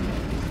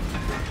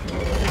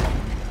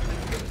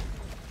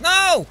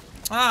 No!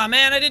 Ah,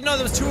 man, I didn't know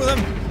there was two of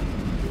them.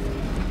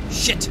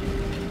 Shit.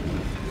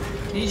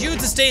 Need you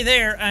to stay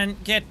there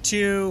and get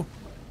to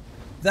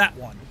that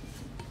one.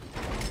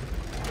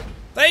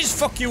 Did I just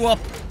fuck you up?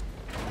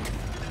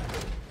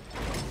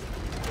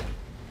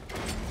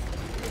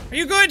 Are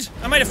you good?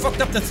 I might have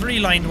fucked up the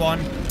three-lined one.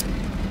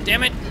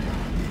 Damn it.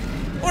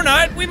 Or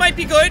not, we might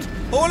be good.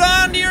 Hold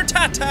on to your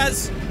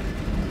tatas.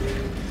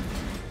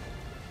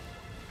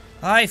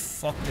 I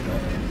fucked it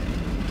up.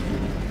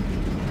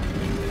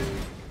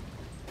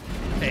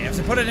 Okay, I have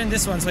to put it in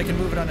this one so I can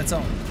move it on its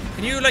own.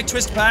 Can you, like,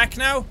 twist back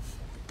now?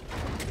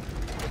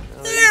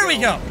 There we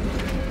go.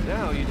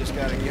 Now you just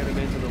gotta get him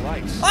into the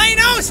lights. I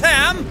know,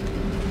 Sam!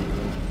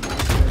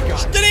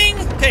 Ding!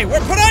 Okay,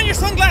 we're put on your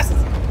sunglasses!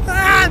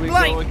 Ah, Here we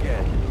blind! go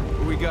again.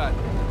 Who we got?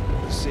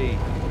 Let's see.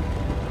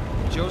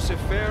 Joseph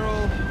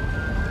Farrell,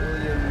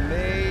 William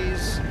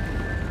Mays,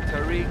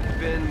 Tariq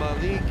bin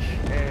Malik,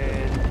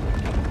 and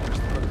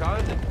Christopher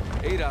Condon.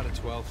 8 out of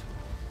 12.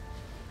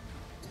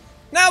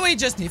 Now we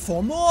just need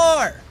 4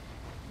 more!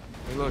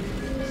 Hey, look.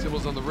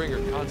 Symbols on the ring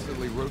are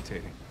constantly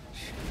rotating.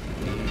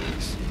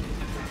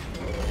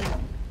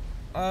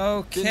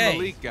 Thin Okay.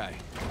 Malik guy.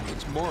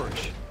 Looks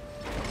Moorish.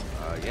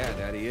 Yeah,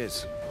 that he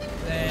is.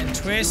 Then Doing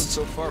twist.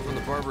 so far from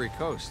the Barbary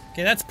Coast.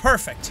 Okay, that's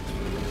perfect.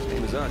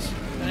 Same as us.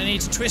 And I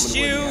need to twist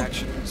Wonder where the you.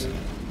 action is.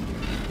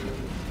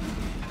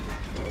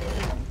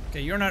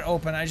 Okay, you're not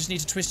open. I just need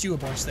to twist you a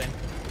bunch then.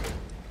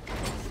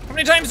 How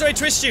many times do I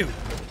twist you?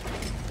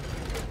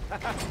 I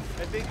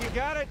think you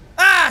got it.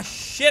 Ah,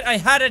 shit, I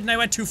had it and I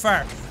went too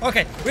far.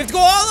 Okay, we have to go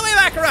all the way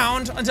back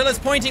around until it's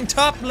pointing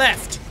top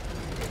left.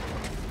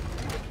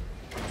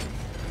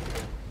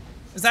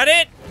 Is that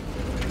it?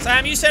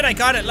 Sam, you said I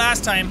got it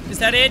last time. Is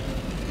that it?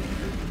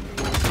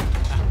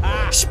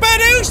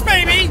 Spadoosh,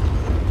 baby!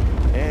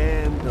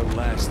 And the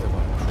last of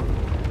our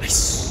crew.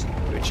 Nice.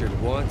 Richard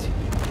Want,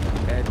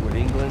 Edward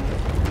England,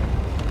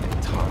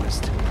 and Thomas.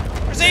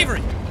 Where's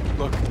Avery?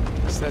 Look,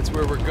 that's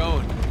where we're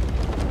going.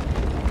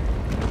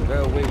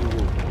 Oh,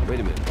 wait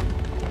a minute.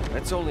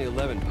 That's only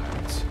 11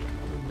 pirates.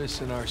 We're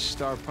missing our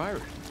star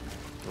pirate.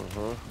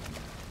 Uh-huh.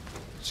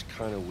 It's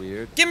kind of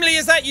weird. Gimli,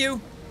 is that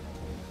you?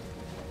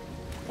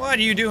 What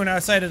are you doing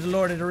outside of the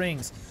Lord of the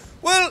Rings?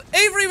 Well,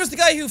 Avery was the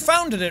guy who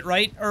founded it,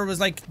 right? Or was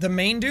like the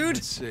main dude?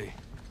 Let's see.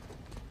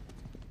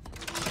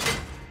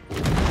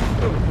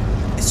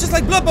 It's just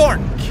like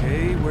Bloodborne.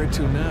 Okay, where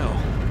to now?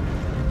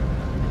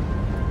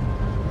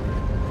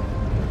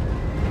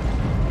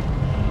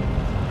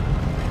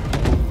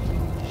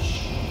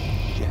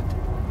 Shit.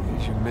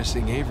 There's your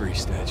missing Avery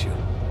statue.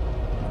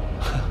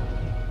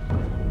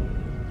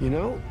 You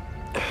know,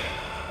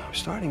 I'm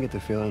starting to get the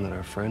feeling that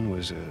our friend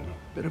was a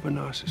bit of a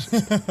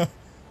narcissist.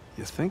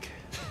 You think?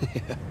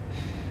 Yeah.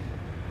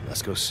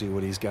 Let's go see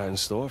what he's got in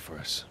store for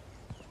us.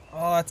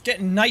 Oh, it's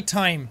getting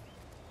nighttime.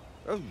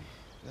 Oh,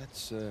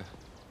 that's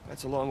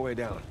a long way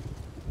down.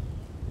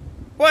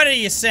 What are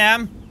you,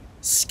 Sam?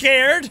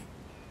 Scared?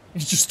 You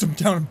just jump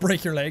down and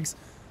break your legs.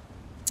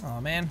 Oh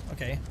man,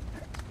 okay.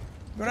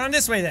 Go down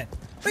this way then.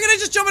 Why can't I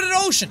just jump into the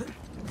ocean?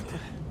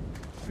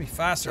 Be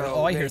faster. So,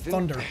 Oh, I hear Nathan,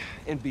 thunder.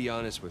 And be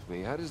honest with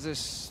me, how does this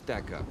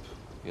stack up?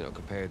 You know,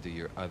 compared to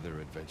your other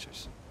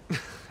adventures.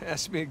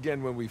 Ask me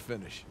again when we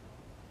finish.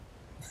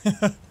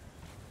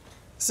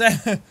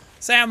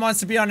 Sam wants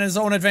to be on his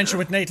own adventure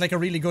with Nate, like a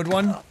really good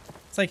one.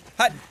 It's like,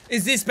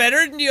 is this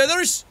better than the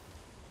others?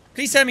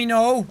 Please tell me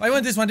no. I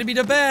want this one to be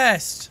the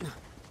best.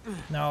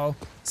 No.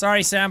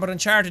 Sorry, Sam, but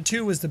Uncharted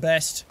 2 was the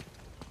best.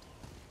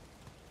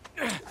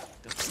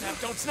 Don't snap,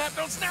 don't snap,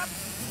 don't snap!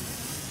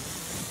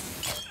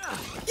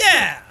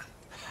 Yeah!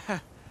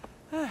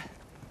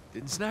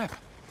 Didn't snap.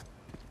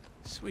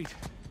 Sweet.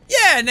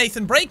 Yeah,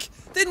 Nathan Brake!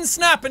 Didn't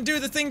snap and do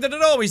the thing that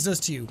it always does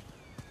to you.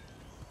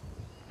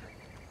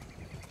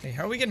 Hey,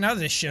 how are we getting out of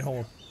this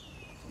shithole?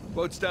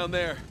 Boat's down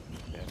there.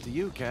 After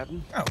you,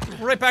 Captain. Oh,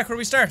 we're right back where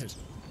we started.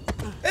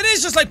 It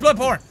is just like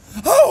Bloodborne!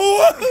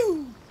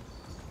 Oh!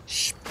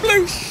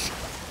 Sploosh!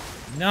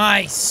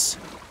 Nice!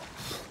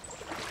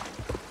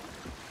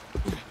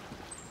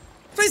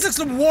 Place looks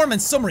warm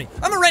and summery.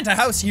 I'm gonna rent a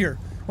house here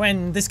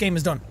when this game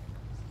is done.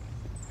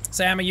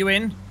 Sam, are you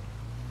in?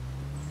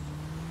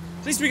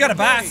 At least we got a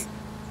bath.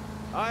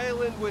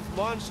 Island with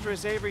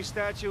monstrous Avery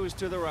statue is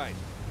to the right.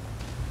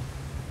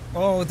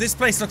 Oh, this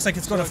place looks like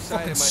it's gonna So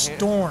excited, fucking my hand-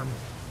 storm.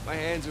 My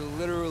hands are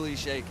literally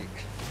shaking.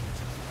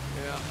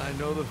 Yeah, I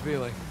know the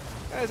feeling.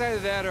 It's either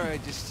that or I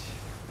just,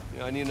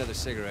 I need another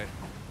cigarette.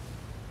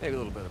 Maybe a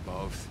little bit of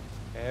both.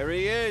 There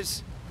he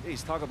is.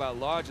 He's talking about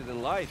larger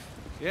than life.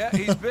 Yeah,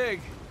 he's big.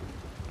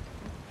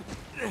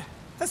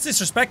 That's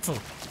disrespectful.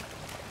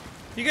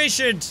 You guys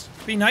should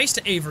be nice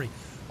to Avery.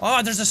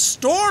 Oh, there's a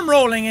storm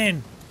rolling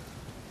in.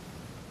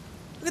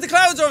 Look at the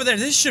clouds over there.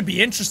 This should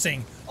be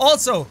interesting.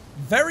 Also,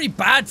 very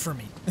bad for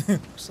me.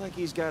 Looks like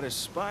he's got a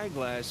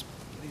spyglass,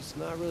 but he's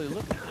not really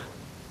looking at it.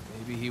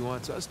 Maybe he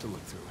wants us to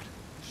look through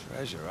it.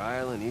 Treasure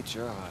Island, eat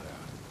your heart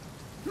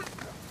out.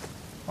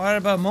 What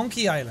about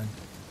Monkey Island?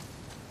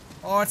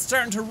 Oh, it's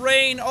starting to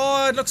rain.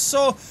 Oh, it looks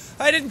so...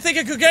 I didn't think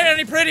it could get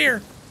any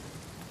prettier.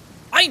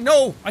 I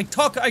know, I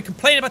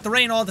complain about the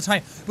rain all the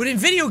time, but in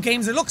video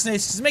games it looks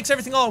nice because it makes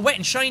everything all wet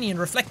and shiny and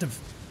reflective.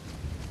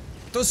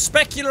 Those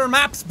specular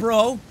maps,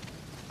 bro.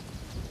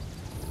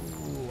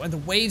 Ooh, and the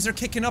waves are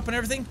kicking up and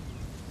everything.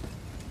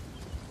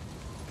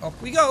 Up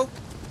we go.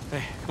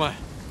 Hey, come on.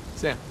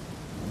 Sam.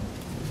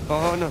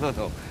 Oh,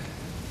 no.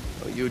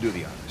 Oh, you do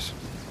the honors.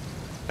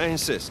 I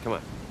insist, come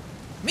on.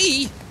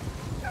 Me?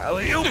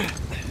 Alley-oop!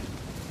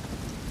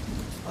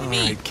 All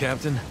right,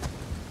 Captain.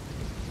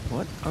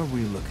 What are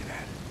we looking at?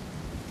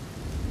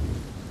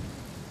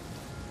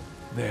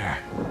 There.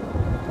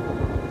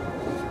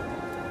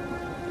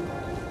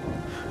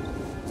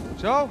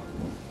 So?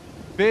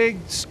 Big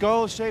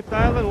skull-shaped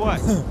island,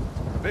 what?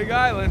 Big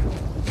island.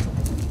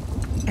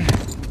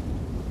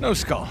 No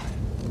skull.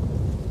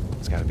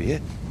 It's gotta be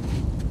it.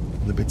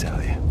 The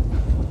battalion.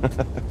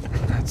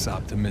 That's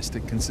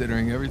optimistic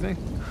considering everything.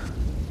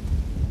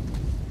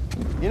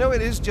 You know,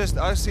 it is just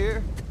us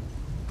here.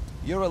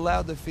 You're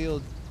allowed to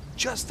feel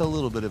just a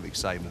little bit of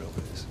excitement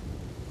over this.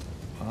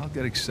 I'll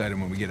get excited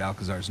when we get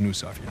Alcazar's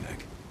noose off your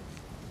neck.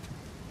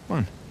 Come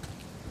on.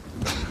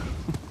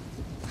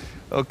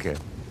 Okay.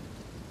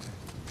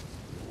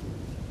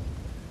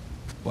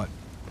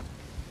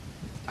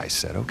 I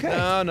said okay.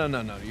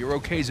 No. Your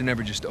okays are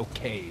never just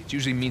okay. It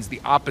usually means the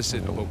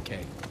opposite of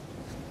okay.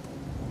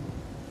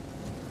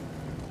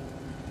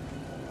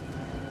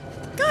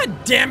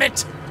 God damn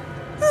it!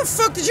 How the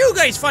fuck did you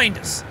guys find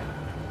us? Is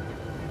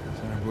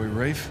that our boy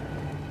Rafe?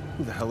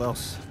 Who the hell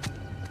else?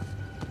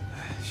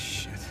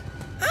 Shit.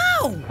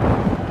 Ow!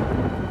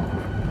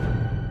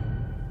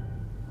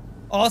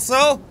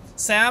 Also,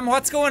 Sam,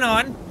 what's going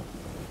on?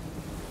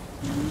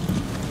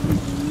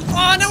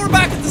 Oh, now we're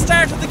back at the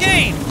start of the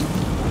game!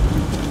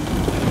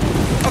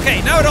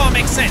 Okay, now it all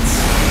makes sense.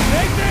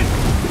 Nathan!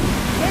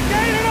 They're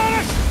gaining on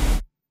us!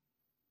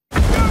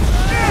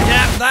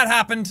 Yeah, that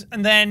happened,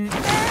 and then...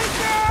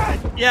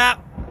 Yeah,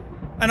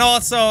 and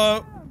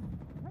also...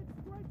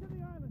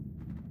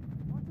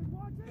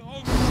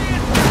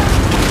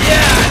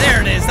 Yeah,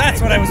 there it is,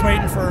 that's what I was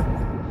waiting for.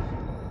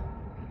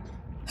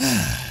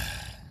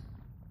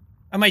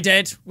 Am I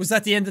dead? Was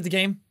that the end of the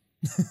game?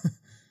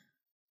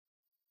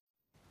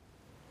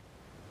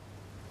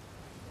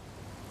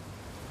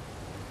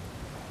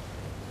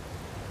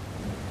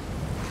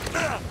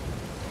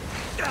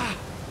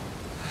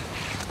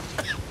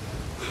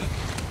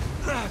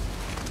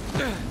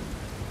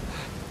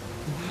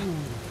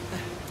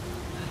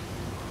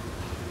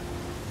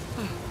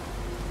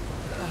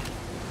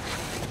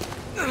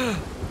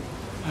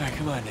 Alright,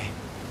 come on, Nate.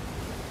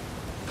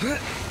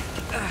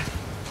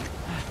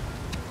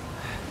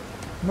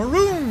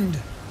 Marooned!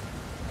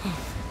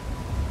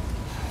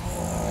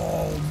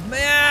 Oh,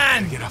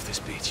 man! Gotta get off this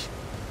beach.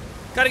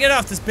 Gotta get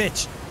off this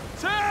bitch.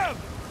 Sam!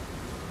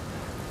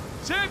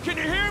 Sam, can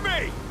you hear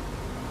me?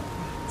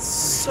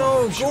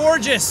 So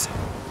gorgeous.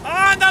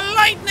 Oh, and the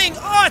lightning!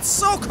 Oh, it's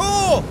so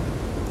cool!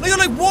 I got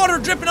like water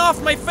dripping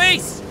off my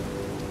face.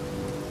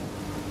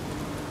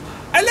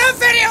 I love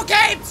video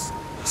games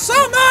so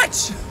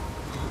much!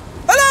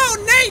 Hello,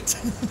 Nate!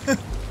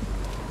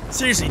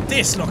 Seriously,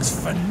 this looks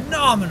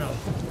phenomenal.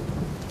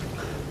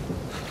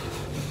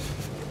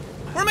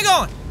 Where am I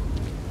going?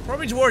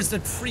 Probably towards the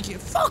freaky...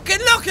 Fucking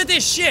look at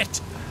this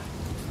shit!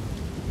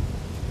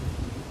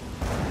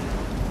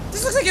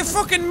 This looks like a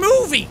fucking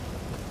movie!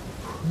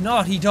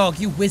 Naughty dog,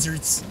 you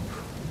wizards.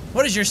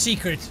 What is your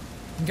secret?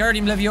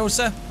 Wingardium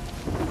Leviosa?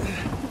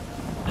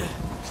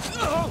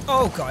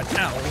 Oh god,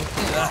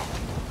 ow.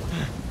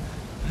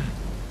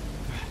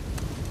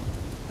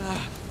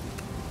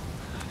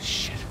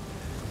 Shit.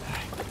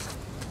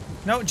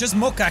 No, just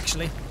muck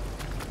actually.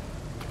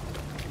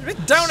 You're a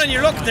bit down on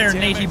your luck there,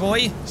 Natey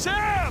boy.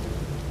 Sam!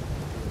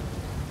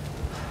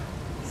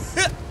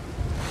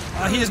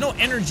 He has no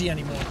energy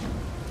anymore.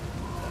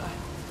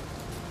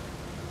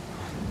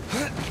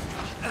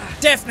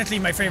 Definitely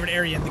my favorite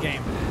area in the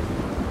game.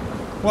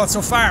 Well,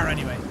 so far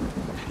anyway.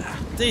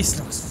 This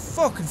looks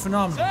fucking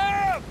phenomenal.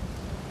 Sam!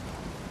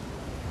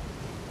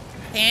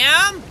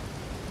 Ham?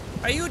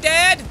 Are you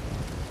dead?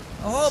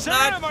 I hope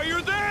Sam, not. are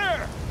you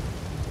there?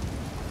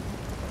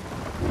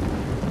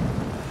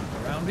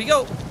 Around we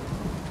go.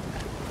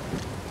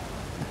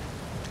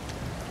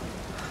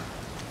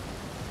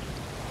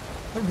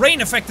 The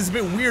rain effect is a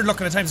bit weird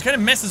looking at times. It kind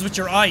of messes with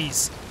your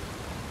eyes.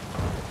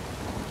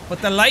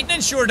 But the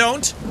lightning sure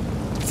don't.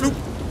 Floop.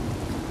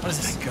 What is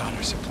this? Thank God,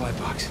 our supply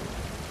box.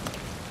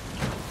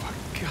 Oh,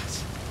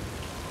 guts.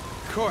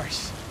 Of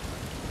course.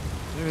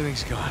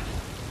 Everything's gone.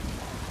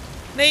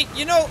 Nate,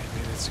 you know,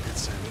 Maybe that's a good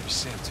sign. Maybe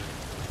Sam took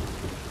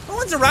it. no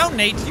one's around,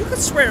 Nate. You can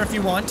swear if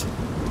you want.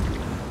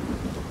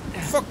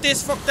 Fuck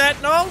this, fuck that,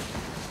 no?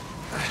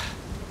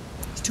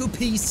 It's too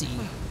PC.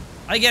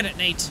 I get it,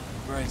 Nate.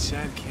 Bright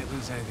side, can't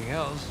lose anything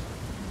else.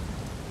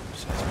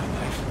 Besides my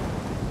life.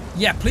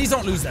 Yeah, please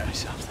don't lose that.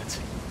 Myself,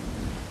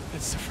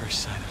 that's the first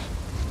sign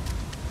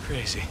of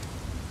crazy.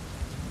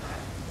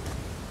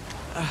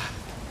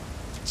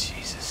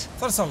 Jesus. I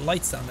thought I saw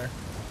lights down there.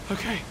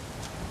 Okay.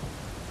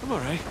 I'm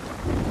alright.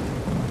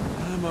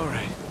 I'm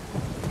alright.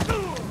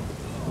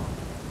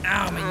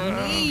 Ow,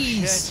 my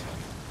knees. Shit.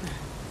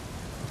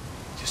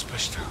 Just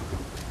push through.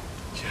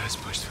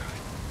 Just push through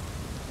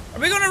it. Are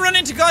we gonna run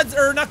into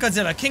not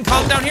Godzilla, King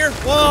Kong down here?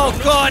 Whoa,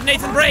 God,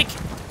 Nathan, break!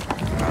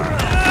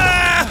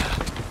 Ah!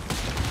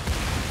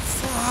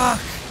 Fuck.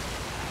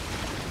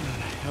 What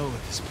the hell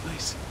with this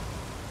place?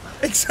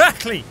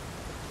 Exactly.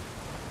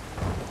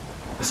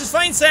 Let's just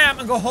find Sam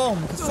and go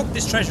home, because fuck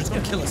this treasure, it's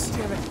gonna kill us.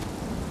 Damn it.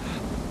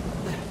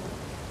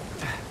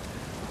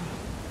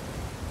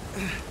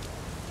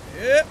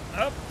 Yep,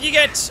 up you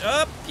get,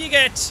 up you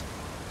get.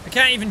 I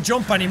can't even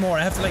jump anymore,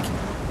 I have to like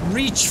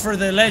reach for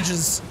the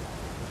ledges.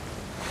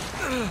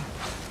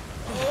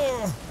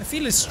 Oh, I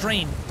feel a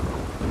strain.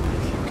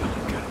 Keep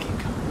going, gotta keep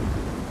going.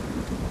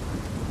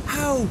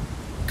 How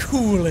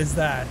cool is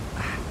that?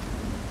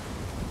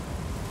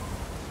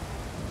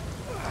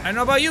 I don't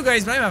know about you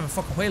guys, but I'm having a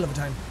fucking whale of a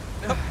time.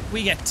 Up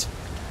we get.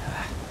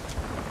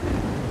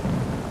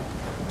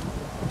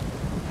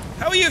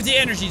 How you have the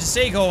energy to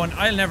stay going,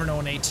 I'll never know,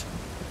 Nate.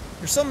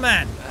 You're some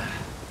man.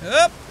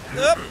 Up,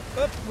 up,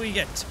 up we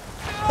get.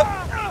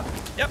 Up.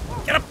 Yep,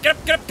 get up, get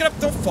up, get up, get up,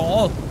 don't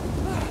fall.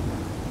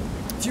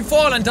 If you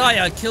fall and die,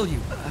 I'll kill you.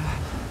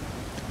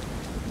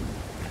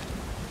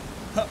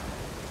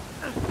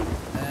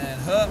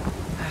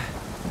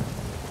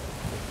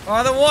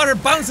 Oh, the water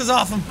bounces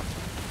off him.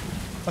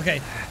 Okay.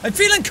 I'm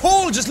feeling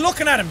cold just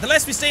looking at him. The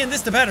less we stay in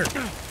this, the better.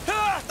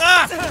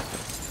 Ah!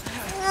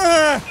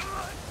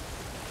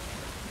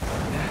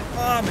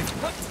 Oh my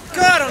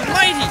God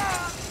almighty!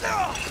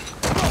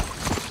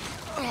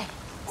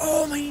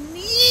 Oh, my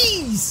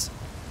knees!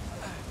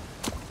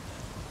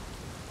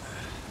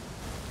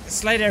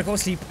 Slide there, go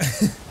sleep.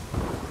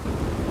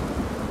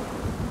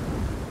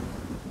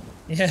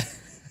 Yeah.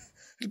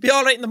 It'll be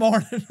alright in the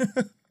morning.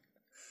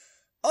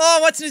 Oh,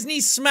 what's in his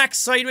knee? Smacks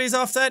sideways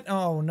off that?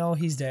 Oh no,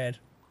 he's dead.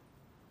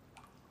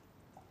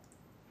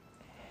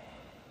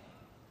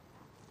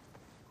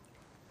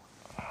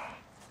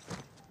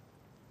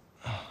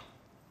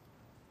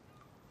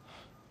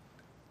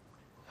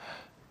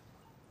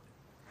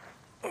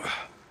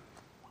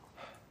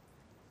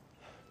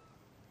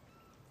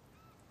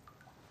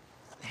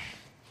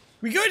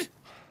 We good?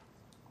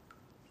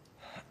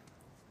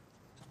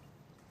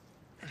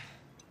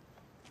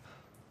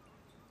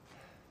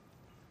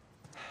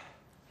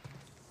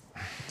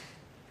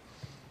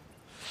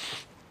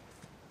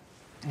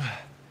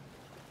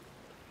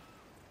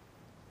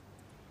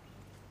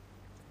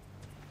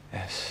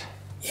 Yes.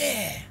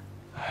 Yeah.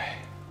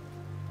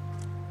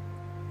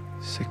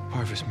 Sic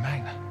parvis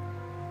magna.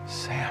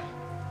 Sam.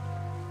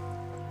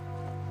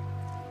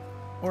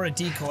 Or a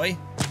decoy.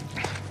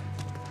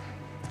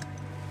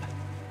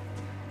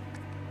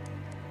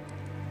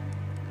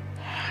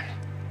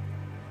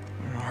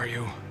 Where are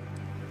you?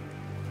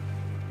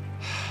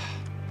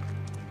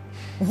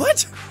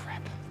 What?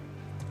 Crap.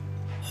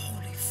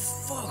 Holy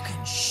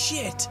fucking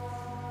shit.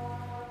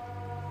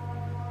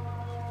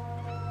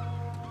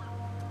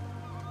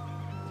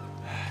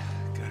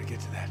 Gotta get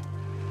to that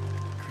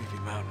creepy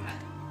mountain.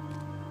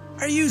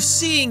 Are you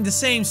seeing the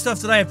same stuff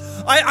that I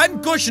have?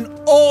 I'm gushing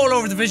all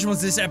over the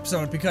visuals this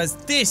episode because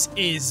this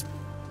is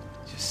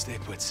Just stay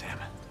put, Sam.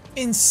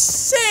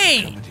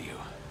 insane. Coming to you.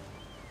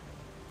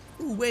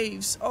 Ooh,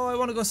 waves. Oh, I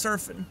want to go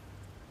surfing.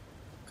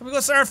 Can we go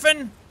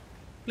surfing?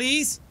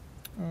 Please?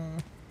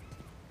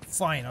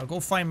 Fine, I'll go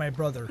find my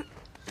brother.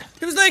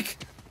 It was like,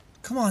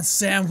 come on,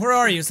 Sam, where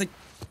are you? It's like,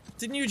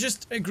 didn't you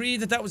just agree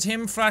that that was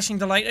him flashing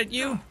the light at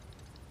you?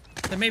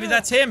 Then maybe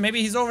that's him.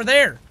 Maybe he's over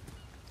there.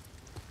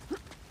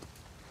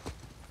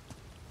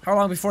 How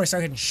long before I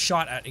start getting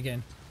shot at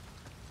again?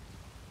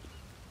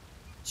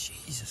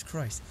 Jesus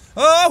Christ.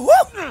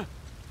 Oh, whoo!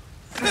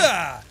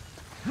 Ah,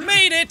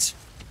 made it!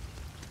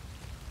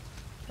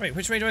 Wait,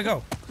 which way do I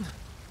go?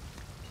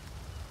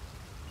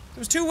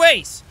 There's two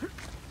ways.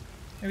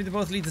 Maybe they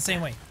both lead the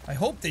same way. I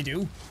hope they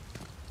do.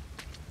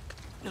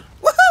 Woohoo!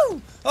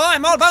 Oh,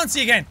 I'm all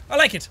bouncy again. I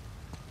like it.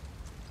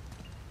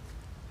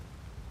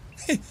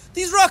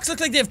 These rocks look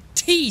like they have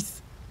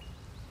teeth.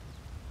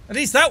 At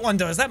least that one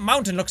does. That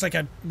mountain looks like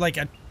a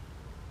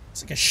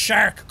it's like a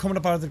shark coming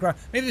up out of the ground.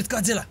 Maybe it's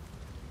Godzilla.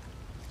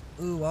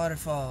 Ooh,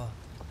 waterfall.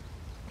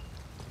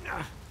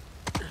 I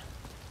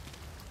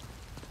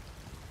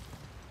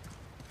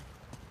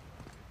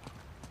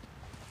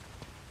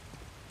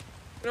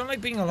don't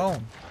like being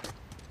alone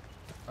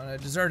on a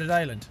deserted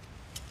island.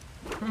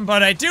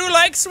 But I do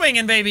like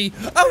swinging, baby.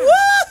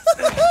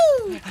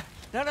 Oh, woo!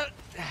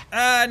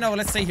 No,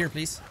 let's stay here,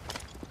 please.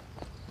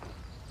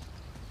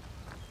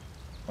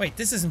 Wait,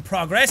 this isn't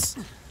progress.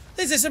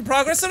 This isn't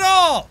progress at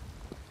all.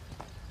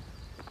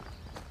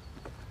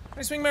 Can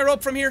I swing my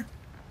rope from here?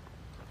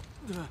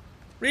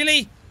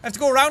 Really? I have to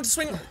go around to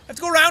swing. I have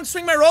to go around to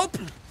swing my rope?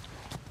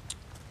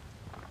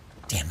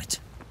 Damn it.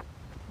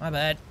 My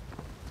bad.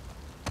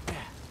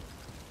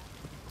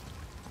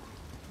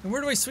 And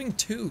where do I swing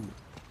to?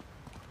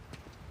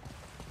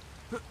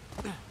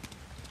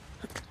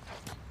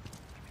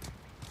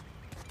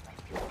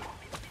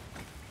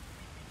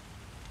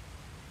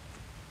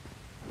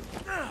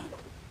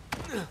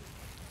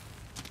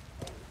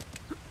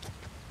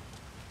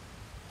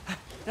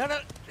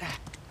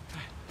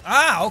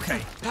 Ah,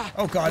 okay.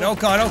 Oh god, oh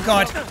god, oh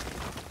god.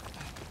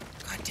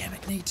 God damn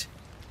it, Nate.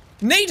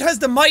 Nate has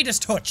the Midas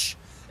touch.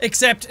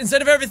 Except,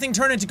 instead of everything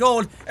turning to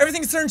gold,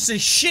 everything turns to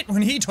shit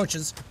when he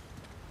touches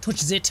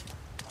it.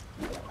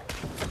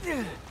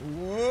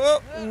 Whoa,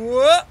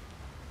 whoa.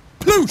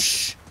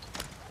 Ploosh!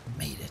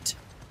 Made it.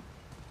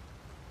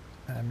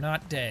 I'm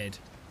not dead.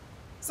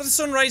 Is that the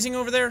sun rising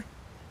over there?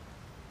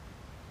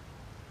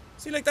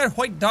 See like that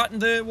white dot in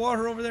the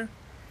water over there?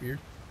 Weird.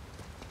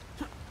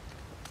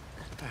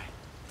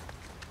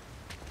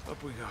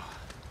 Up we go.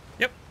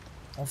 Yep.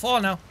 Don't fall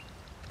now.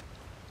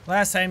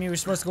 Last time you were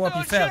supposed to go up,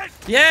 you fell.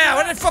 Yeah,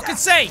 what did I fucking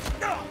say?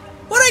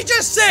 What did I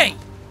just say?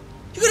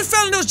 You could have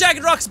fell in those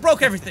jagged rocks and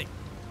broke everything.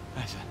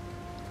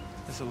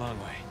 That's a long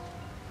way.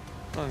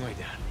 Long way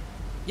down.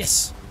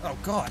 Yes. Oh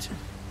god.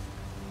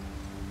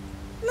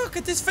 Look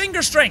at this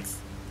finger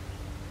strength.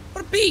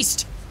 What a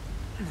beast.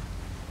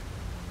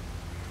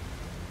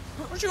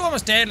 Weren't you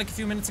almost dead like a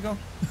few minutes ago?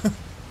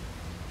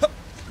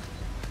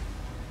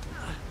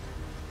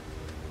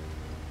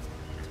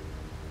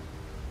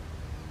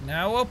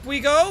 Now up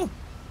we go.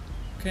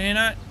 Can you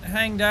not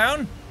hang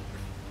down?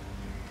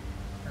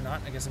 Or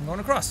not, I guess I'm going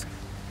across.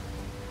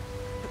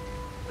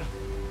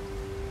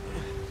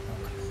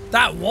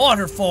 That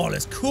waterfall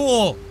is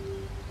cool.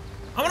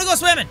 I wanna go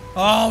swimming.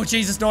 Oh,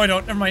 Jesus, no I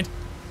don't. Never mind.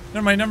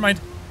 Never mind, never mind.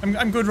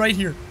 I'm good right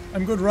here.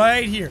 I'm good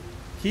right here.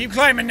 Keep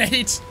climbing,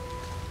 Nate.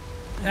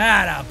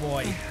 Atta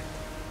boy.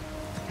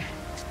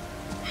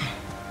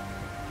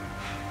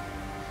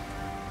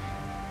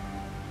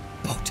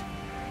 Boat.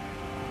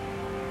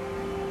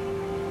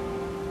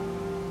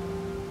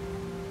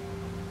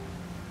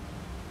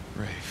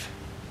 Rafe.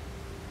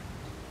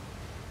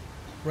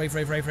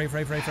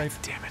 Rafe.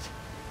 Damn it.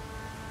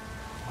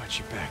 Watch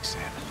your back,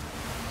 Sam.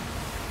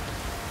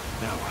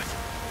 Now what?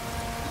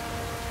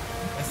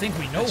 I think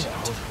we know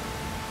what.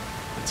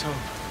 Let's hope.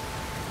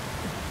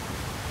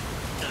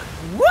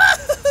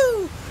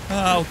 Woohoo!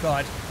 Oh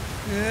god.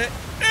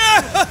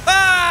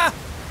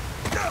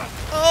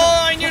 Oh,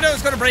 I knew that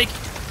was gonna break.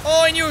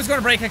 Oh, I knew it was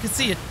gonna break. I could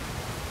see it.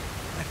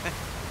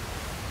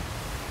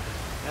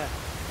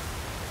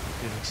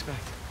 Didn't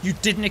expect. You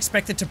didn't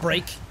expect it to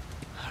break?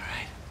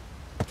 Alright.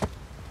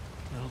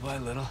 Little by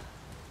little.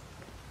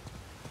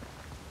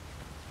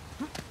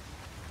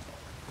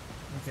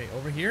 Okay,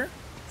 over here.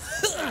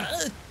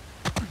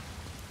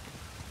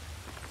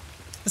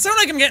 I sound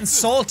like I'm getting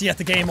salty at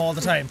the game all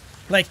the time.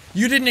 Like,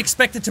 you didn't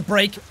expect it to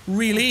break?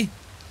 Really? I'm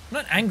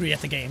not angry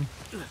at the game.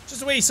 Just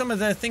the way some of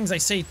the things I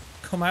say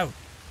come out.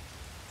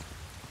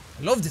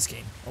 I love this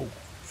game. Oh.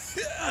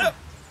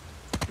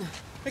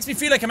 Makes me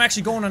feel like I'm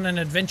actually going on an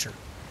adventure.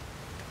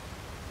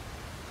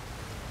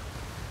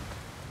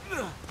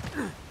 Am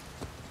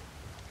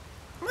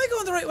I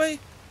going the right way?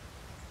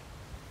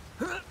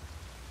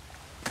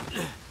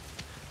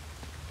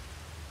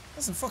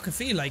 Doesn't fucking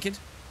feel like it.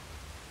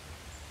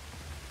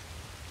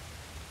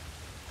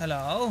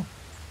 Hello?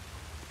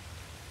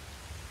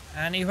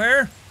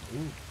 Anywhere?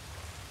 Ooh.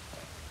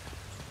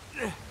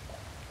 I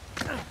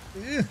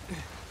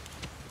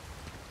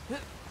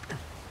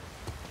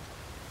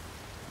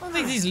don't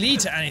think these lead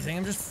to anything.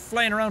 I'm just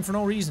flying around for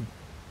no reason.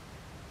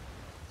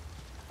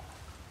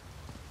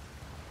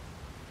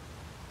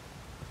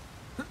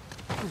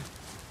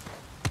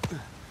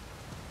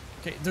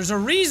 Okay, there's a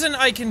reason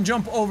I can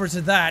jump over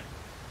to that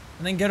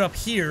and then get up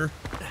here.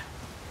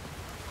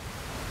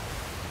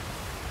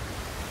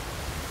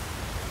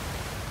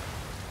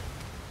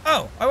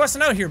 Oh, I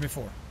wasn't out here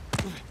before.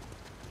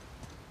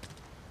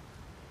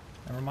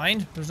 Never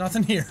mind, there's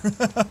nothing here.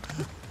 Where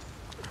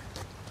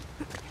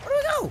do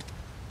I go?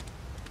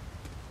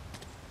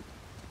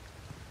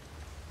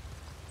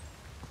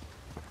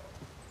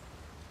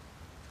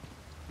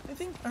 I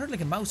think I heard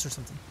like a mouse or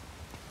something.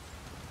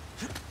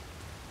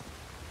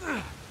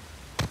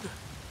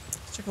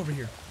 Let's check over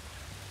here.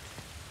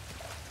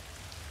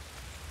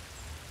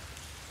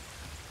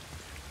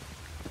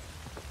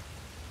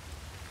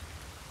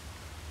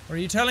 Where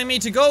are you telling me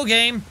to go,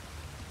 game?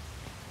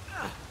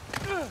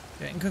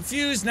 Getting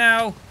confused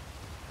now.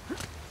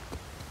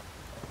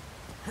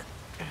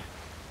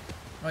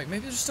 Right,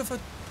 maybe there's stuff at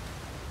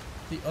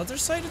the other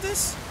side of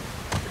this?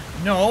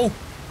 No.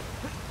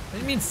 I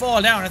didn't mean fall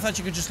down. I thought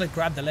you could just like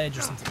grab the ledge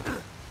or something.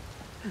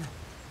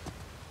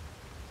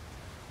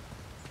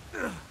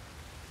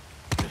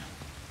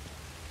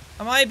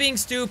 Am I being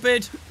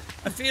stupid?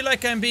 I feel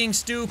like I'm being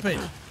stupid.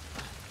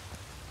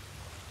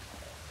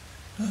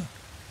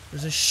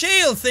 There's a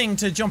shale thing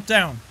to jump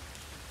down.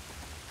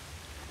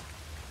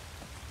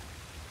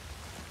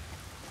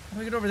 How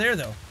do I get over there,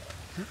 though?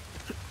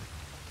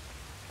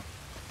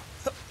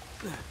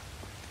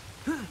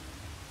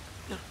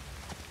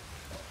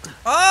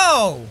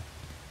 Oh!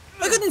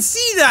 I couldn't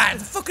see that!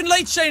 The fucking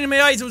light shining in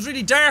my eyes, it was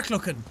really dark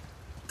looking.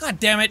 God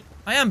damn it,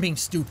 I am being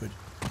stupid.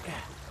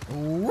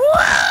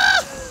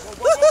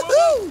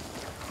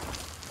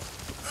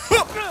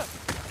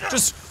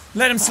 Just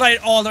let him slide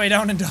all the way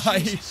down and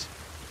die.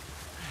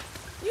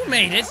 You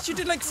made it. You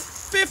did like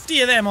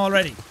 50 of them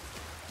already.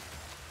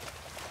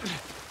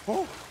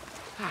 Oh.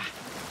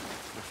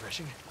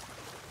 Refreshing.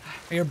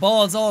 Are your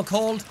balls all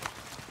cold?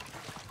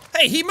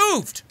 Hey, he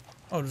moved!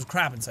 Oh, there's a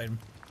crab inside him.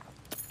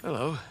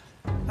 Hello.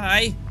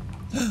 Hi.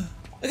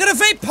 I got a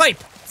vape pipe!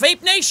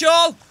 Vape nation,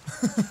 y'all!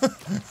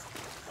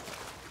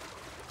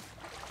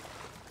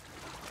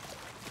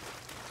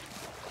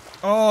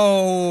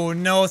 Oh,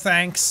 no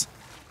thanks.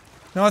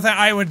 No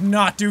I would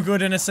not do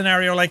good in a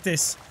scenario like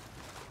this.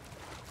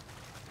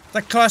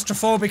 That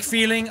claustrophobic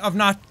feeling of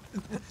not...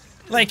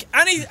 Like,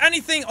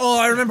 anything... Oh,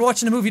 I remember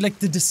watching a movie like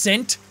The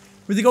Descent,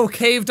 where they go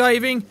cave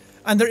diving,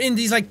 and they're in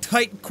these, like,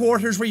 tight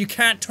quarters where you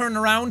can't turn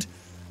around.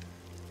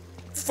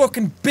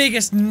 Fucking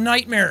biggest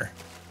nightmare.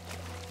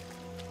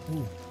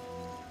 Ooh.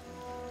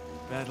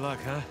 Bad luck,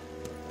 huh?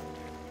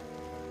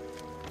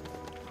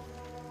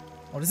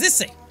 What does this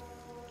say?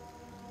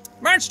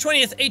 March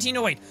 20th,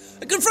 1808.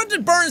 I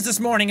confronted Burns this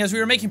morning as we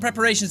were making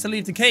preparations to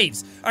leave the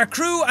caves. Our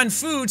crew and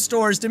food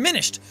stores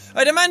diminished.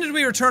 I demanded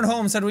we return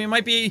home so that we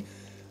might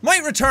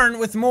return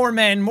with more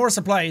men, more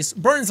supplies.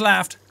 Burns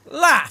laughed,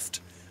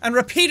 and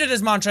repeated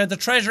his mantra, the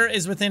treasure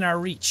is within our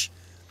reach.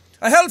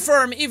 I held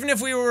firm, even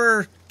if we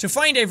were to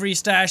find Avery's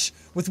stash.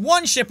 With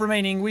one ship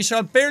remaining, we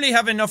shall barely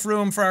have enough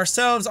room for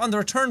ourselves on the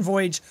return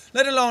voyage,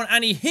 let alone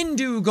any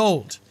Hindu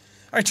gold.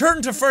 I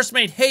turned to First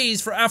Mate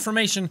Hayes for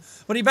affirmation,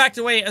 but he backed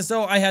away as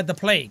though I had the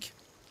plague.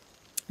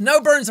 Now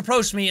Burns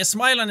approached me, a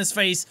smile on his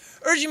face,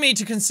 urging me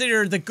to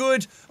consider the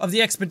good of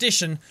the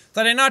expedition,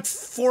 that I not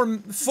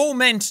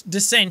foment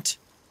dissent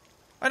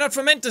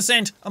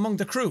among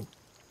the crew.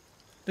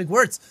 Big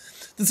words.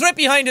 The threat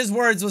behind his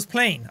words was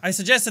plain. I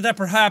suggested that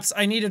perhaps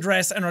I needed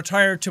rest and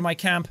retired to my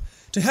camp.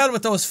 To hell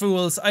with those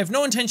fools. I have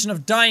no intention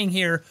of dying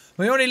here.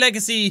 My only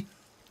legacy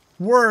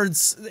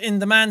words in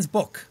the man's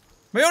book.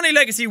 My only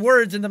legacy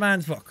words in the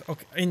man's book.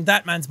 Okay, in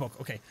that man's book.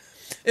 Okay.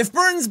 If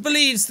Burns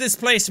believes this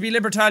place to be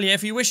Libertalia,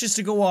 if he wishes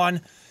to go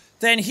on,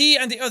 then he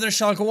and the others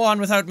shall go on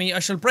without me. I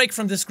shall break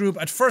from this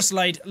group at first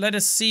light. Let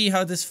us see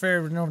how this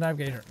fared with no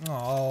navigator.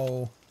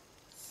 Oh.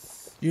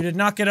 You did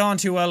not get on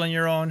too well on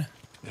your own.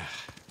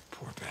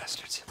 Poor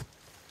bastards.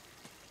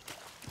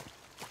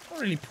 Not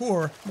really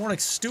poor, more like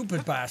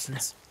stupid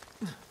bastards.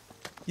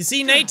 You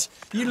see, Nate?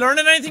 You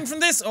learning anything from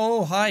this?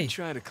 Oh, hi. You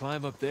trying to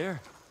climb up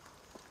there?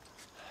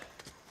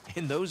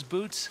 In those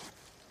boots?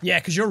 Yeah,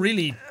 because you're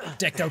really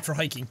decked out for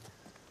hiking.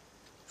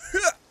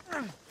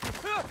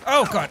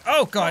 Oh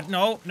god,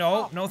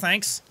 no,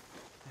 thanks.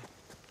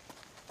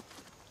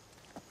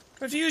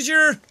 Do I have to use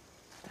your...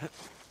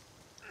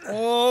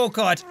 Oh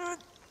god.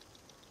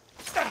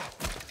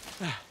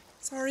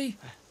 Sorry.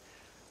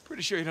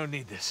 Pretty sure you don't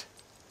need this.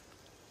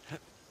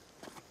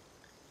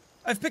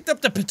 I've picked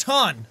up the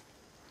baton.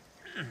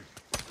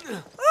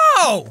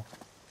 Oh!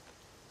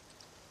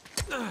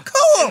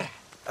 Cool!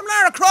 I'm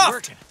Lara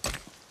Croft!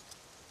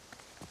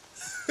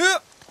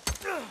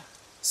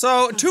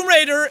 So, Tomb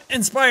Raider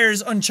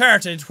inspires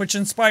Uncharted, which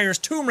inspires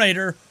Tomb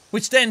Raider,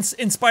 which then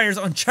inspires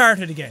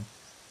Uncharted again.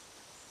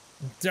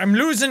 I'm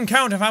losing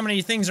count of how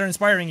many things are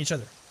inspiring each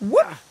other.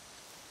 What?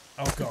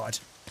 Oh god.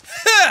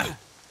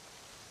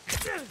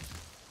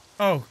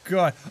 Oh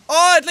god.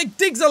 Oh, it like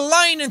digs a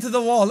line into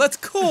the wall. That's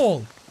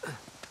cool.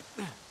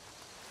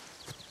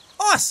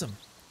 Awesome.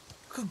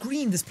 Look how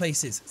green this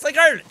place is. It's like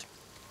Ireland.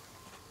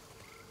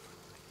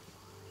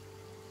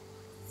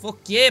 Fuck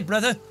yeah,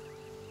 brother.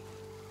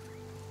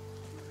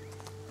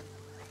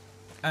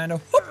 And a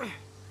whoop.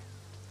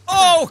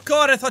 Oh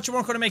god, I thought you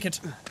weren't gonna make it.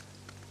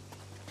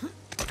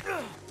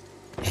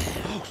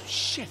 Oh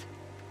shit.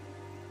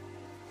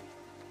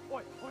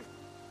 Oi, oi. You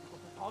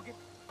got the target?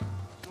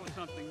 Saw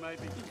something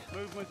maybe.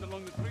 Movement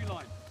along the tree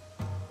line.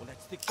 Well,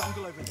 that's thick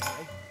jungle over there,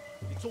 eh?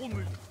 It's all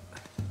moving.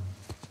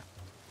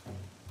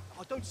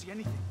 I don't see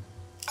anything.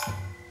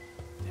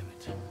 Damn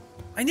it.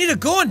 I need a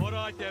gun. All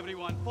right,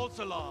 everyone. False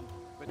alarm.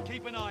 But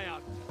keep an eye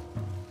out.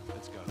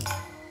 Let's go.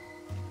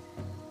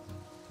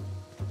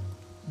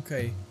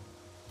 Okay.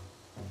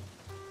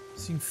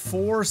 Seen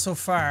 4 so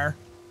far.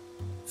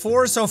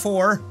 4 so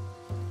far.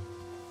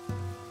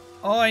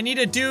 Oh, I need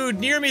a dude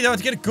near me though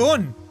to get a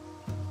gun.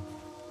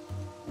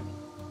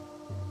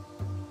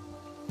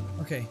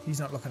 Okay, he's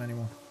not looking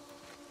anymore.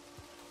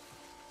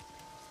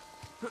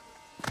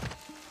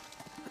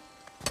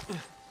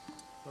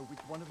 So which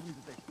one of them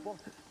did they spot?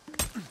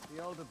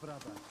 The elder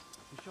brother.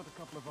 He shot a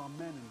couple of our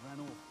men and ran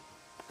off.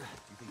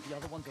 You think the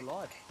other one's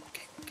alive?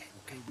 Okay.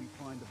 Till we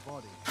find the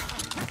body.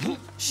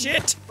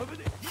 Shit!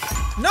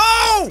 No!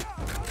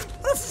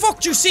 How the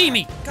fuck do you see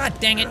me? God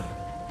dang it.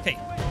 Okay.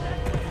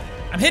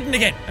 I'm hidden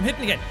again.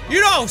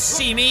 You don't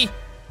see me.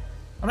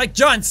 I'm like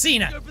John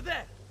Cena. Over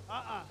there.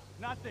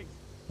 Nothing.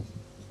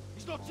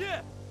 He's not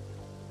here.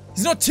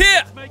 He's not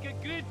here. Let's make a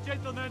grid,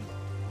 gentlemen.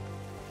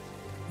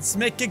 Let's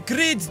make a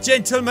grid,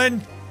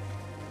 gentlemen.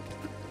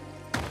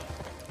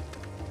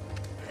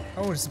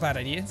 Oh, this is a bad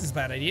idea. This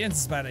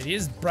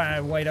is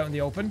bright white out in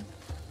the open.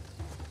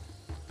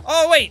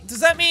 Oh, wait.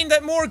 Does that mean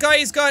that more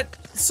guys got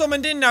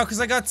summoned in now because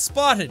I got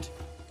spotted?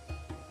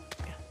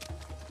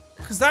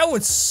 Because that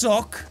would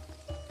suck.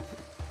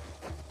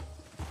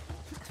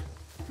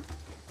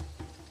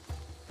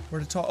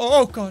 Where the tall...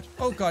 Oh, God.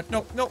 Oh, God.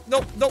 No.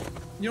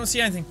 You don't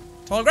see anything.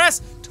 Tall grass?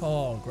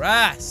 Tall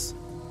grass.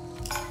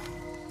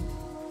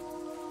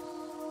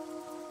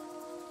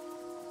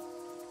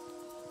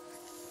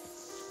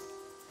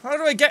 How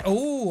do I get...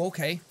 Oh,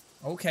 okay.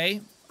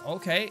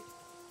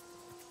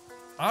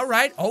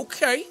 Alright,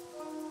 okay.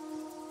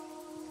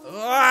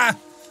 I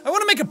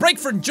want to make a break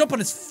for and jump on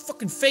his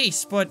fucking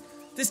face, but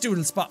this dude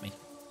will spot me.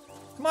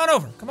 Come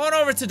on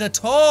over to the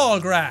tall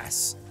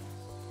grass.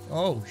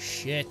 Oh,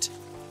 shit.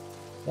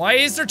 Why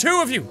is there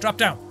 2 of you? Drop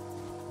down.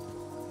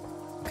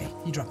 Okay,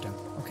 he dropped down.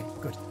 Okay,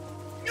 good.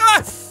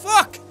 Ah,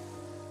 fuck!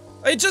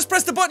 I just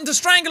pressed the button to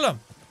strangle him.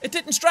 It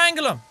didn't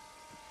strangle him.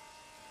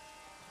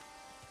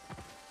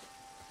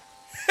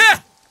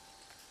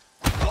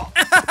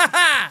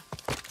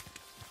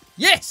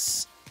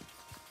 Yes!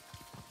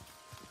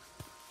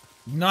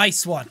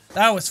 Nice one.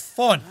 That was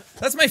fun.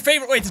 That's my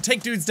favorite way to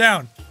take dudes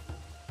down.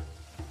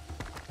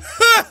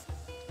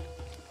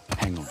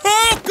 Hang on.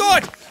 Oh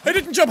god! I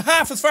didn't jump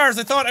half as far as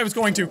I thought I was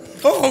going to.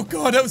 Oh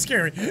god, that was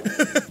scary. I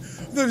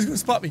thought he was gonna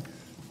spot me.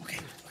 Okay,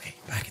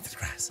 back into the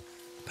grass.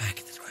 Like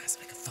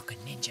a fucking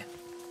ninja.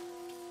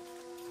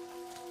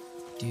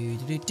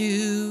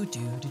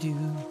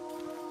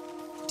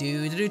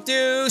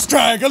 Do.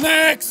 Strangle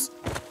necks!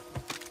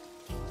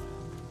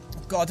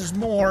 god, there's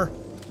more.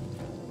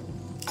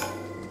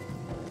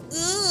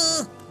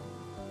 Ooh,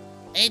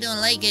 I don't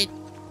like it.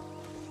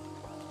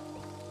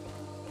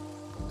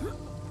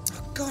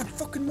 Oh god,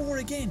 fucking more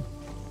again.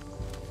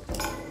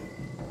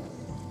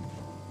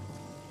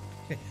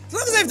 Okay, as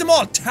long as I have them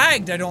all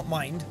tagged, I don't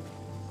mind.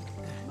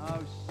 No,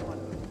 son of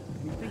a...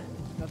 Anything?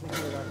 Nothing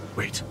here, though.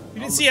 Wait. You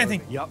didn't see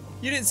anything. Yup.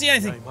 You didn't see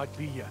anything. They might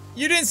be here.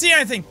 You didn't see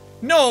anything.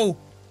 No.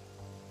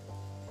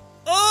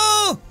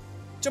 Oh!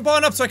 Jump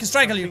on up so I can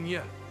strangle you.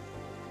 Yeah.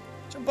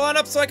 Jump on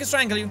up so I can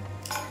strangle you.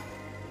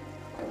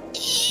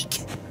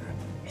 Eek.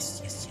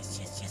 Yes, yes, yes,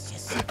 yes, yes,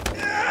 yes.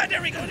 Ah,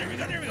 there we go, there we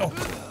go, there we go.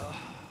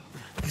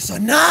 You saw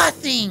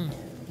nothing.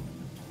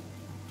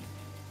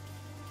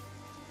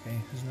 Okay,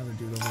 there's another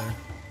dude over there.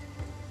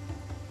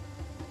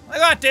 I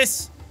got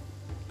this.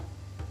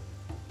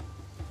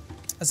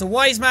 As a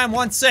wise man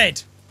once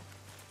said,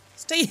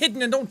 stay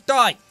hidden and don't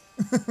die.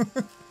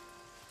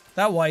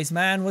 That wise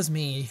man was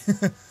me.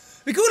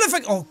 Be cool if I,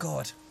 oh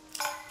god.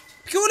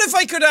 Be cool if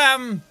I could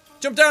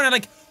jump down and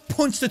like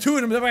punch the two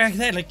of them in the back of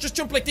the head, like just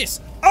jump like this.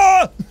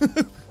 Ah!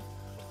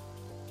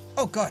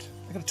 Oh god,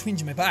 I got a twinge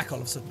in my back all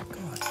of a sudden.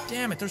 God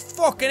damn it, there's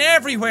fucking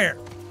everywhere.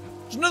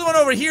 There's another one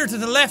over here to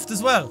the left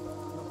as well.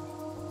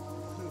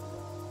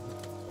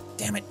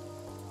 Damn it.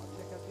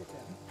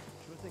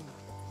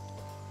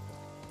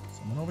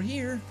 Someone over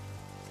here.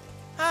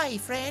 Hi,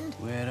 friend.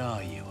 Where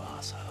are you,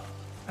 asshole?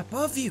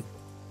 Above you.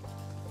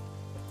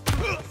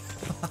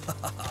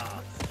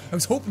 I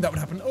was hoping that would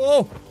happen.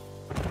 Oh!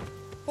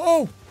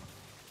 Oh!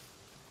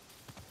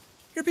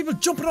 Here are people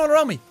jumping all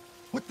around me.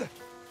 What the?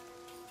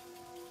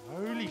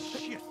 Holy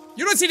shit.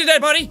 You don't see the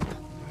dead body.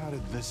 How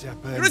did this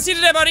happen? You don't see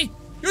the dead body.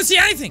 You don't see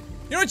anything.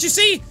 You know what you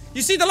see?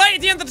 You see the light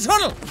at the end of the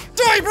tunnel.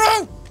 Die,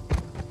 bro!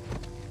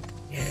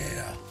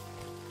 Yeah.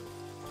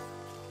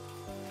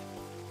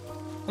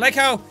 I like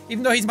how,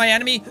 even though he's my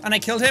enemy and I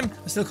killed him,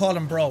 I still call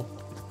him bro.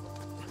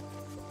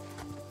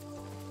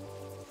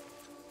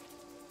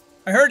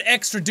 I heard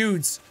extra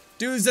dudes.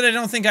 Dudes that I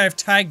don't think I've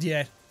tagged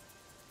yet.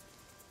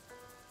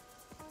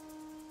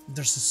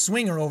 There's a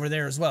swinger over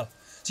there as well.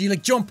 So you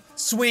like jump,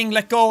 swing,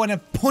 let go, and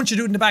then punch a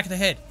dude in the back of the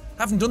head.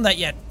 I haven't done that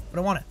yet, but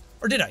I want it.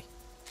 Or did I?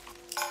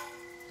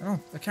 Oh,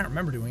 I can't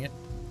remember doing it.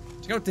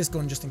 Check out this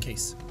gun just in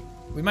case.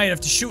 We might have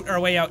to shoot our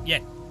way out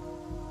yet.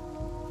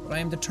 But I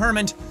am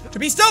determined to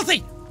be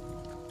stealthy!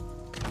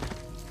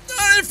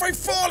 Not if I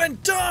fall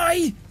and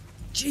die!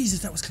 Jesus,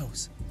 that was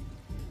close.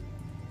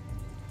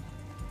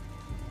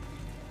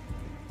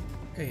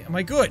 Okay, am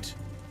I good?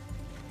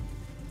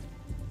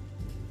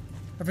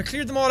 Have I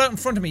cleared them all out in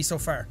front of me so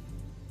far?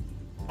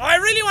 Oh, I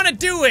really want to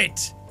do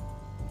it!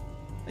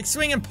 Like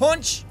swing and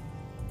punch.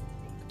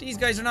 But these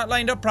guys are not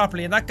lined up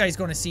properly and that guy's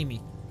going to see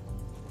me.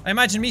 I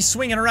imagine me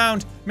swinging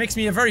around makes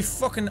me a very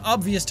fucking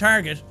obvious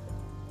target.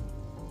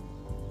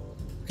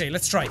 Okay,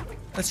 let's try.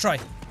 Let's try.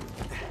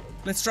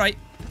 Let's try.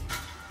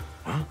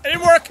 It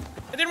didn't work!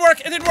 It didn't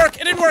work! It didn't work!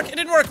 It didn't work! It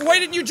didn't work! Why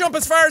didn't you jump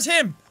as far as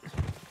him?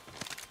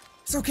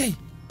 It's okay.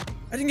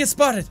 I didn't get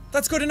spotted.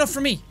 That's good enough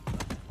for me.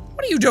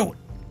 What are you doing?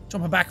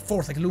 Jumping back and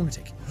forth like a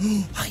lunatic.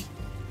 Hi.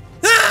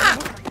 Ah!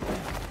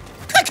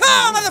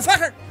 Caw-caw,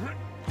 motherfucker!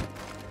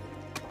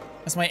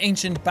 That's my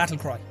ancient battle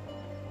cry.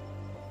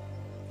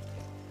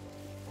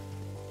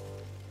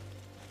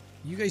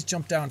 You guys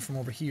jump down from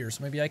over here,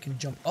 so maybe I can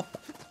jump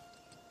up.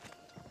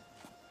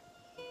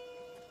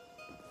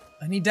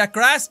 I need that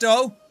grass,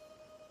 though.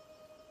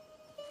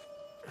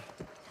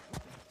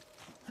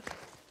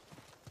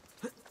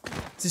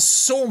 This is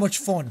so much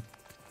fun.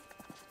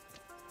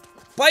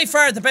 By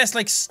far the best,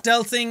 like,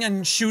 stealthing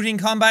and shooting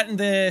combat in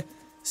the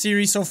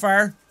series so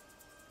far.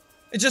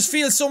 It just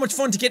feels so much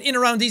fun to get in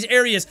around these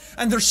areas,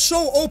 and they're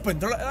so open.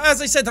 They're,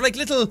 as I said, they're like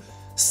little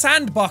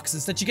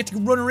sandboxes that you get to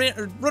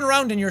run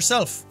around in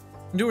yourself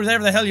and do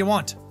whatever the hell you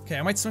want. Okay,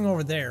 I might swing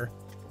over there.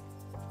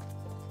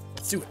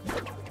 Let's do it.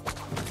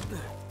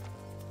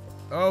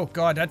 Oh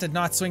god, that did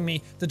not swing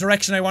me the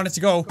direction I wanted to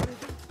go.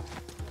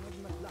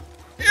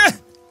 Yeah.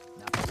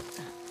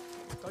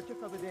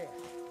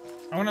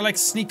 I want to like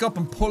sneak up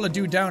and pull a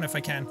dude down if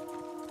I can.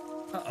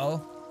 Uh-oh.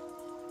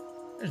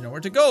 There's nowhere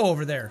to go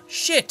over there.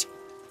 Shit!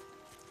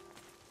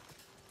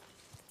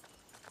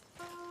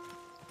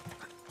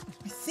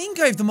 I think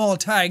I have them all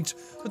tagged,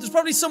 but there's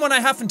probably someone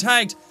I haven't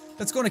tagged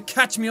that's going to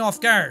catch me off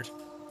guard.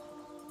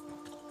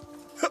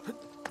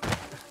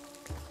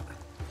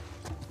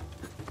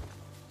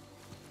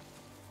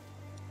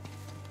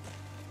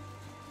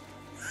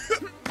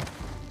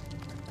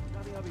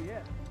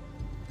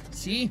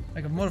 See?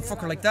 Like a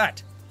motherfucker like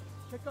that.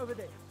 Check over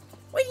there.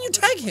 Why didn't you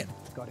tag him?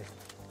 Got it.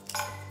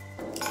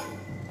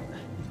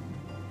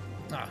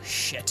 Oh,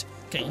 shit.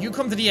 Okay, you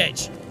come to the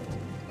edge.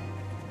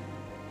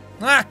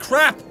 Ah,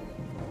 crap!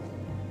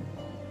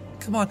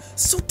 Come on.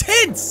 So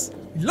tense!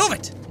 I love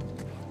it!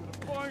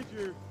 Find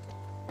you.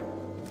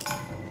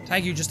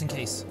 Tag you just in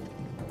case.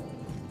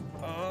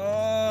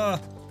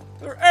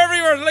 They're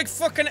everywhere, they're like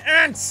fucking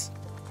ants!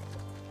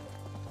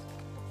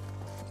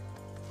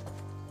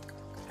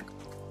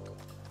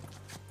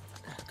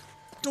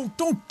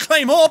 Don't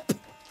climb up!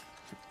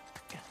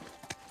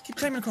 Keep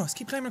climbing across.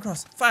 Keep climbing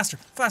across. Faster.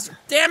 Faster.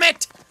 Damn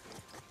it!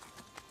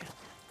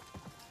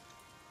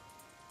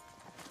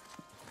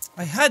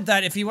 I had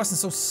that if he wasn't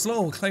so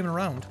slow climbing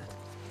around.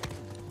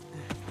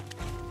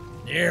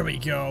 There we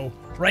go.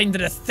 Right into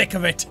the thick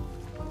of it.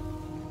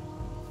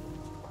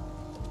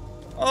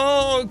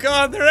 Oh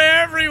god, they're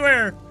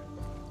everywhere!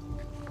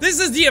 This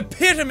is the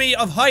epitome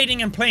of hiding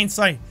in plain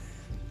sight.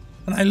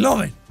 And I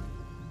love it.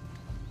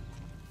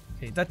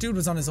 Okay, that dude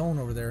was on his own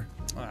over there.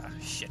 Ah,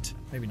 shit.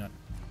 Maybe not.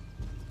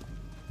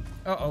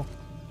 Uh-oh.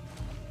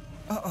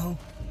 Uh-oh.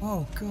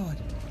 Oh, God.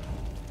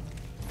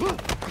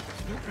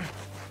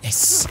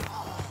 Yes!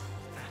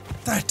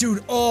 That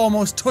dude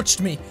almost touched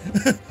me.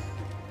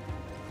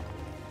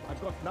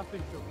 I've got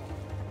nothing so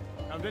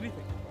far. Found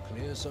anything?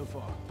 Clear so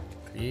far.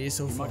 Clear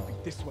so far. Might be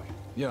this way.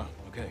 Yeah,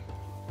 okay.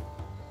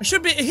 He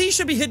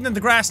should be hidden in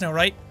the grass now,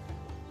 right?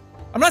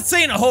 I'm not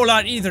saying a whole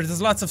lot either.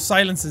 There's lots of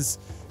silences.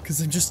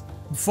 Because I'm just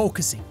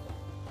focusing.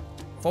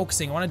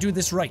 Focusing. I want to do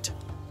this right.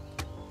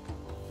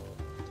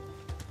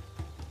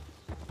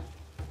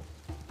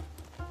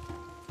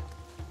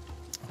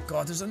 Oh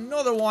god, there's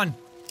another one.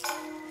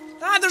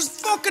 Ah, there's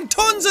fucking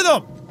tons of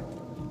them!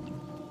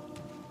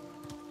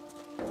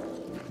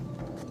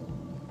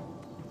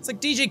 It's like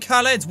DJ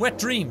Khaled's Wet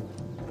Dream.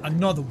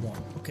 Another one.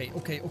 Okay,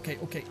 okay, okay,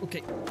 okay,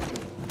 okay.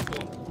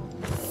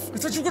 I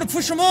thought you were gonna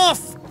push him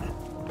off!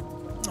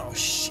 Oh,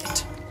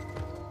 shit.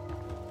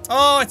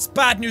 Oh, it's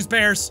bad news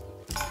bears.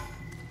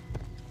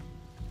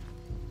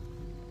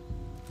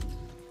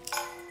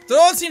 They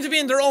all seem to be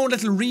in their own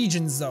little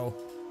regions, though.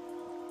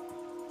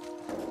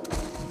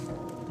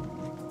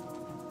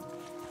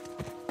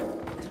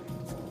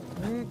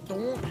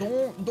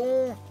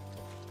 Don't.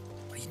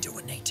 What are you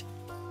doing, Nate?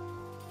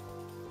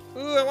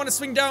 Ooh, I want to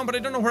swing down, but I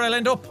don't know where I'll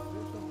end up.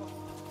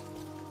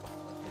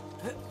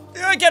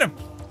 Yeah, get him!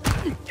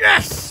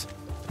 Yes!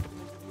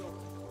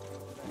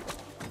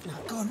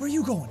 Oh god, where are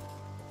you going?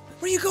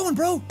 Where are you going,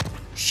 bro?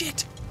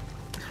 Shit!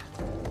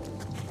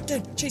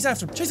 Dead. Chase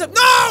after him. Chase up.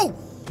 No!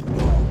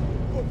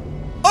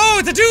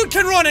 Oh, the dude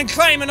can run and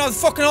climb and all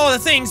the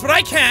things, but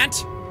I can't.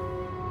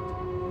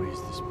 Where's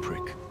this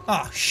prick?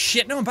 Oh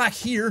shit, now I'm back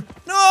here.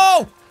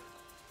 No!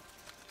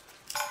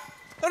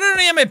 Not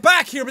only am I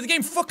back here, but the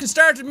game fucking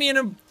started me in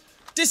a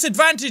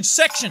disadvantaged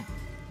section.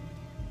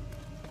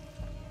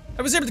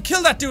 I was able to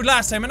kill that dude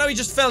last time and now he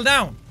just fell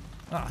down.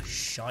 Ah,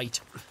 shite.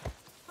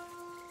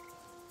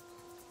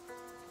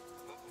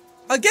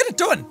 I'll get it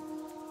done.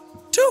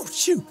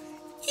 Don't you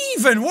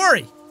even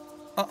worry.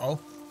 Uh-oh.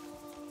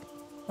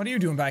 What are you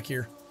doing back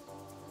here?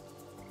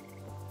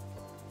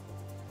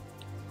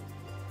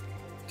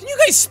 Can you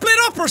guys split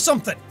up or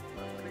something?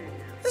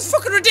 This is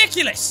fucking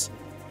ridiculous.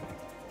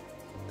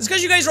 It's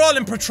because you guys are all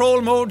in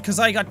patrol mode because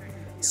I got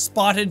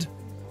spotted.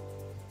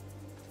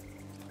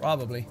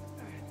 Probably.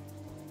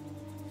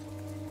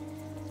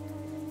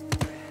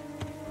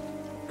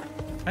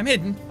 I'm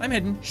hidden. I'm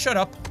hidden. Shut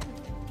up.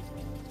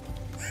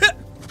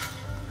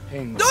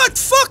 What?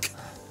 Fuck!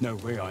 No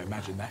way I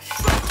imagined that.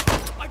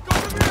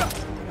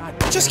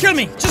 Just kill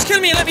me. Just kill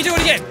me and let me do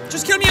it again.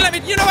 Just kill me and let me.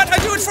 You know what?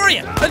 I'll do it for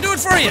you. I'll do it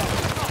for you.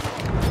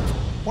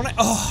 When I.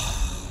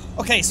 Oh.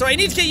 Okay, so I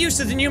need to get used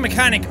to the new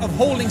mechanic of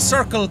holding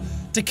circle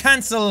to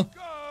cancel.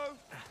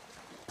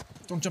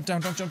 Don't jump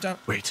down. Don't jump down.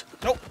 Wait.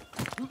 Nope.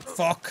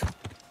 Fuck.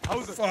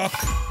 Fuck.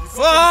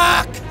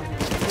 Fuck!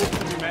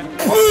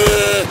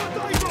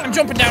 I'm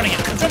jumping down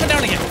again. I'm jumping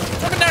down again.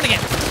 Jumping down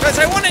again. Because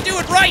I want to do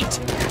it right.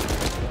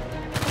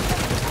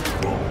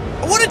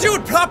 I want to do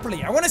it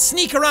properly. I want to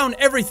sneak around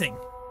everything.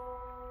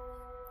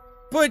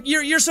 But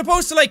you're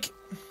supposed to like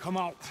Come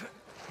out.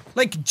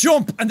 Like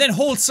jump and then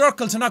hold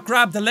circle to not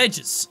grab the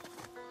ledges.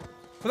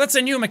 But that's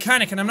a new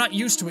mechanic and I'm not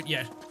used to it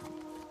yet.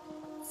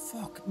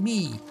 Fuck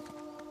me.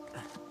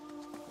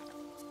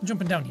 I'm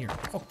jumping down here.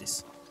 Fuck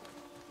this.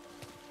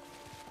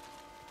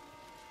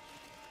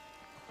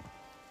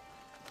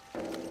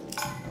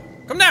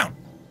 Come down!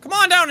 Come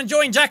on down and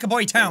join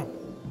Jacksepticeye Town!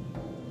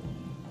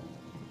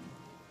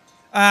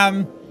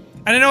 And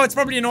I know it's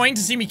probably annoying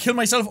to see me kill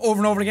myself over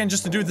and over again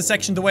just to do the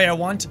section the way I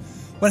want.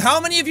 But how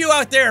many of you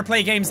out there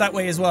play games that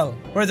way as well?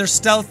 Where there's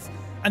stealth,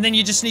 and then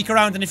you just sneak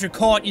around and if you're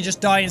caught, you just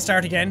die and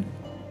start again?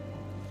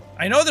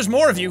 I know there's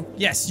more of you.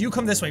 Yes, you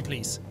come this way,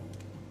 please.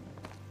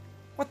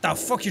 What the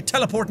fuck? You're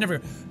teleporting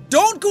everywhere.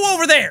 Don't go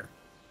over there!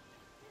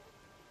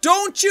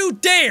 Don't you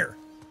dare!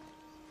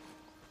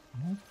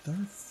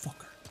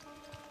 Motherfucker.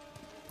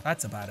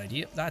 That's a bad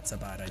idea. That's a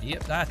bad idea.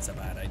 That's a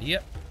bad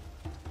idea.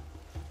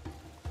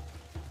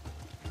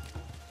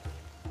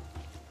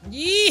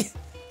 Yee!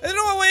 I don't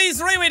know what way is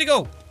the right way to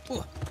go.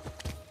 Ooh.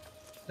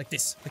 Like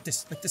this. Like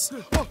this. Like this.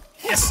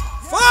 Yes!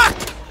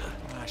 Fuck!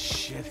 Ah,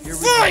 shit. Here we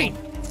Fine!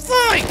 go.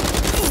 Fine!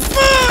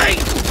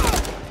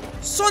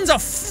 Fine! Sons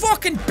of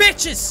fucking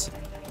bitches!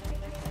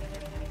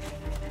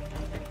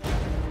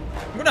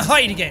 I'm gonna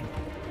hide again.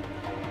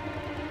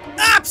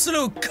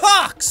 Absolute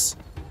cocks!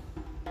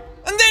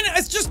 And then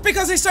it's just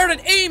because I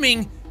started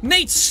aiming,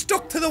 Nate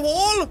stuck to the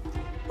wall?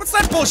 What's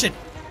that bullshit?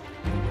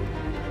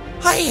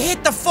 I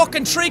hit the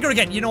fucking trigger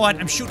again. You know what?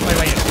 I'm shooting my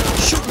way out.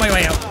 Shooting my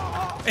way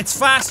out. It's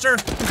faster.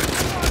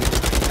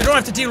 I don't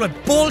have to deal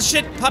with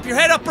bullshit. Pop your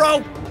head up,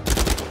 bro.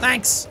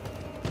 Thanks.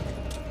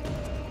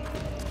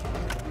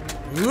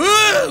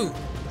 Woo!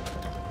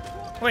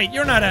 Wait,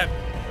 you're not a...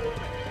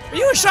 Are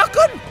you a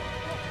shotgun?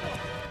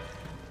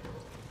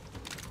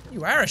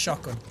 You are a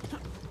shotgun.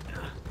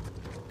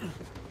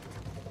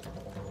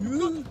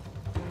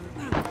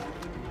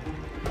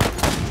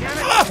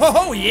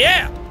 Oh,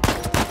 yeah!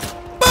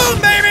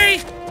 Boom,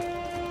 baby!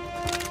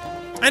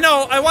 I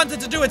know, I wanted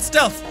to do it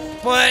stealth,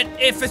 but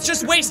if it's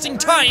just wasting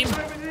time,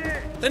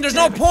 then there's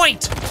no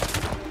point.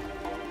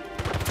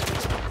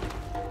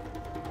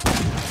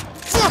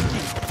 Fuck you!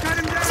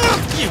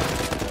 Fuck you!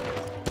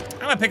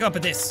 I'm gonna pick up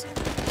at this.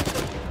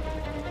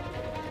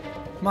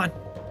 Come on.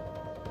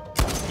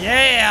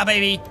 Yeah,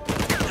 baby!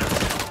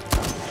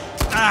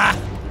 Ah!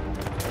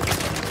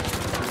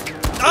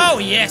 Oh,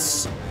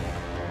 yes!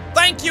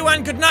 Thank you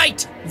and good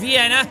night,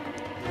 Vienna!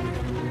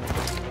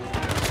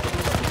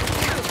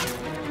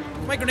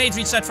 My grenades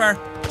reach that far.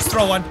 Just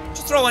throw one.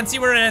 Just throw one, see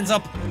where it ends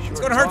up. It's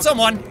gonna hurt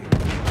someone.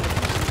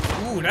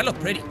 Ooh, that looked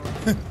pretty.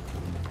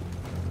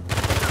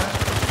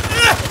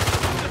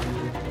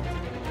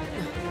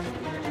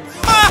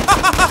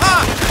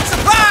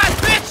 Surprise,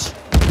 bitch!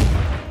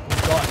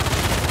 Oh, God.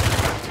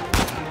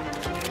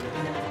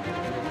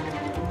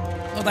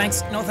 No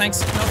thanks, no thanks,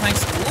 no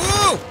thanks.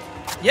 Ooh!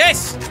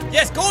 Yes!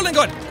 Yes, golden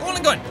gun!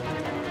 Golden gun!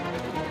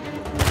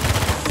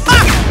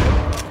 Ah!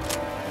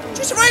 Did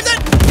you survive that?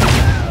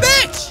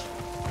 Bitch!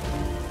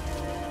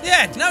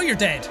 Yeah, now you're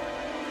dead.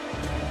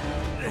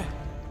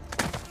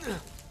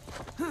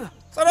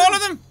 Is that all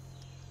of them?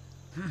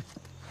 Am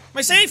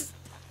I safe?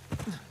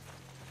 I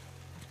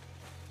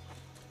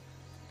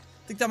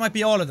think that might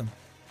be all of them.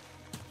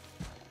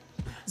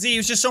 See, it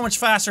was just so much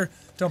faster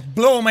to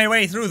blow my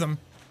way through them.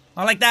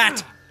 I like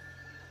that.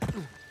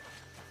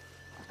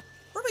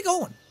 Where am I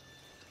going?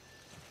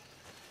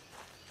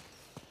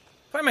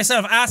 I find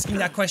myself asking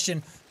that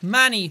question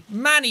many,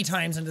 many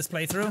times in this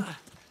playthrough.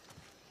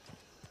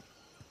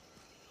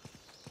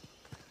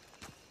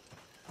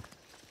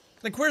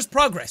 Like, where's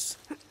progress?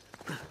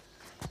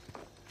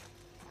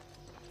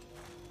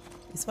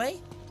 This way?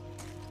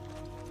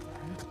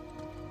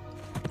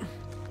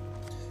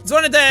 It's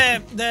one of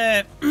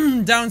the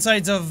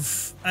downsides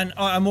of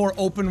a more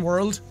open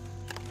world.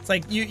 It's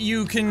like,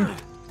 you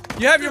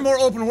have your more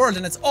open world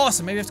and it's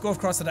awesome. Maybe I have to go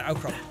across to the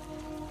outcrop.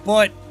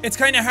 But it's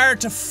kind of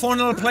hard to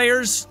funnel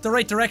players the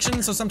right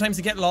direction, so sometimes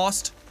they get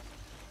lost.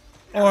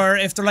 Or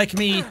if they're like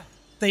me,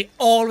 they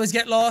always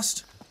get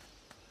lost.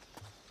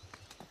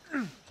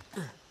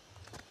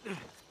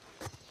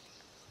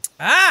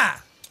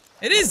 Ah!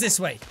 It is this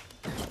way.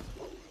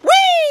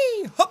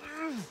 Whee! Hup!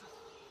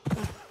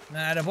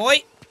 Atta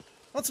boy.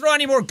 Don't throw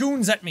any more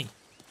goons at me.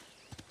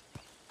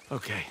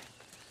 Okay.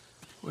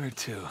 Where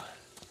to?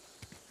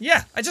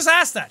 Yeah, I just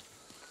asked that.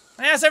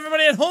 I asked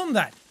everybody at home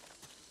that.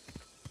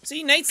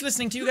 See, Nate's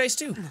listening to you guys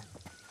too.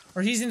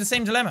 Or he's in the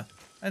same dilemma.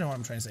 I don't know what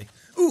I'm trying to say.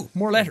 Ooh,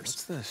 more letters.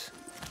 What's this?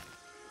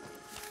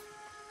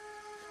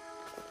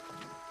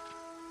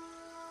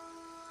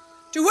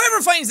 To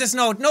whoever finds this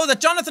note, know that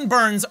Jonathan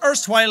Burns,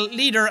 erstwhile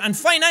leader and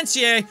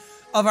financier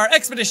of our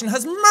expedition,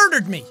 has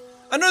murdered me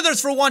and others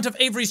for want of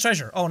Avery's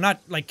treasure. Oh,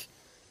 not, like,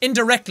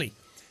 indirectly.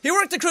 He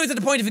worked the crew to the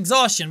point of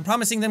exhaustion,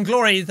 promising them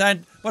glory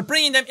but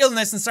bringing them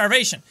illness and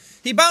starvation.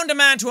 He bound a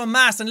man to a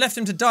mast and left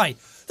him to die.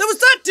 That was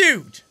that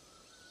dude!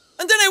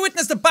 And then I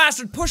witnessed the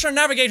bastard push our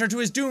navigator to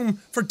his doom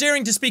for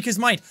daring to speak his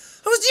mind.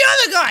 That was the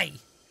other guy!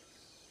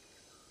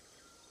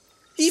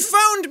 He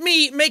found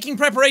me making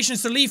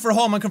preparations to leave for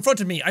home and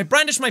confronted me. I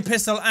brandished my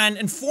pistol and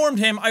informed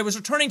him I was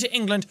returning to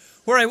England,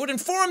 where I would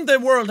inform the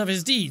world of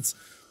his deeds.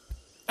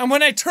 And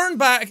when I turned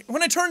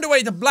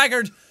away, the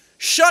blackguard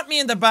shot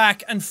me in the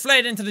back and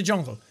fled into the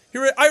jungle.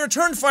 I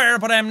returned fire,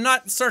 but I am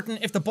not certain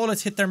if the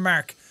bullets hit their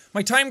mark.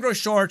 My time grows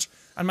short,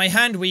 and my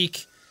hand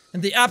weak.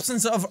 In the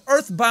absence of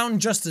earthbound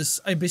justice,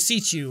 I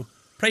beseech you,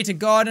 pray to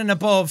God and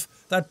above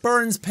that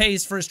Burns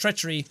pays for his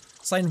treachery.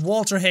 Signed,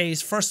 Walter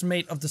Hayes, first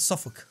mate of the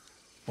Suffolk.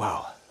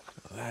 Wow,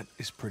 that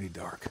is pretty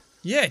dark.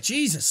 Yeah,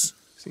 Jesus.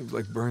 Seems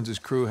like Burns'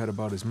 crew had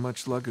about as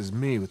much luck as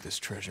me with this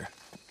treasure.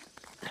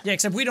 Yeah,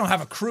 except we don't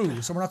have a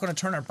crew, so we're not going to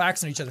turn our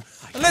backs on each other.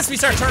 Unless we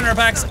start turning our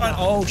backs on...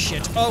 Oh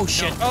shit, oh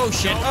shit, oh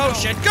shit, oh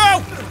shit,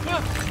 go!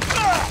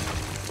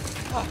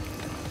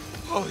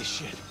 Holy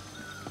shit.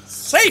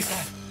 Safe!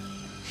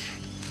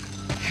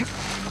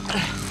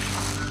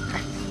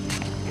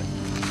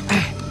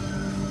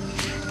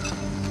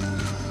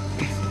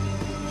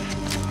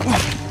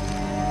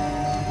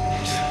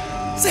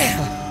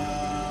 Sam!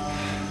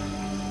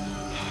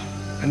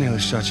 I nearly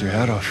shot your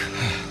head off.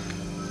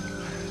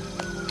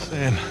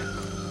 Sam,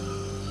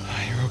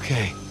 you're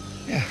okay.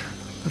 Yeah,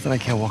 nothing I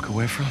can't walk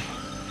away from.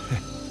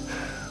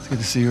 It's good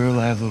to see you're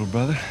alive, little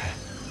brother.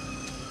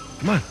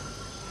 Come on.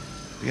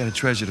 We got a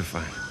treasure to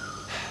find.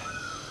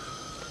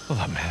 Hold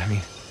up, man. I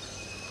mean,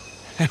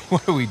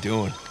 what are we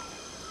doing?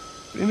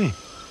 What do you mean?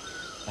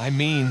 I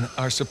mean,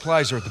 our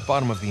supplies are at the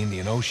bottom of the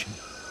Indian Ocean.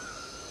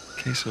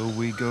 Okay, so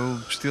we go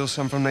steal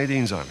some from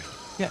Nadine's army.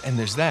 Yeah, and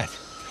there's that.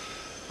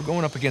 We're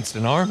going up against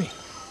an army.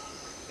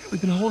 We've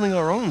been holding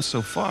our own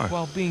so far.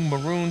 While being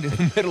marooned in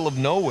the middle of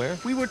nowhere.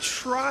 We were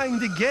trying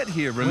to get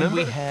here, remember?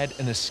 When we had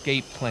an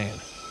escape plan.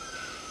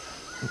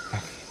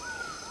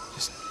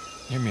 Just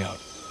hear me out.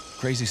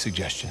 Crazy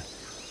suggestion.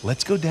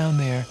 Let's go down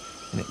there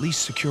and at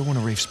least secure one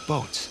of Rafe's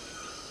boats.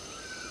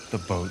 The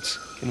boats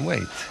can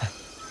wait.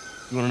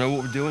 You want to know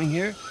what we're doing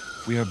here?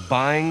 We are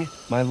buying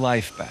my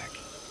life back.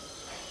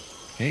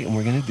 Okay, and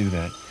we're going to do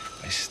that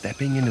by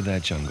stepping into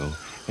that jungle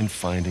and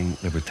finding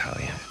the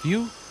battalion. Have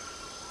you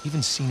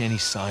even seen any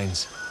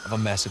signs of a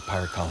massive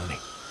pirate colony?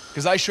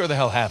 Because I sure the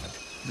hell haven't.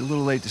 It's a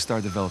little late to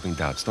start developing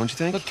doubts, don't you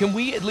think? Look, can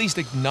we at least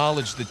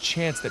acknowledge the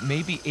chance that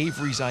maybe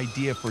Avery's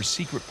idea for a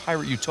secret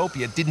pirate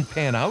utopia didn't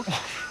pan out?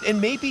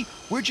 And maybe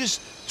we're just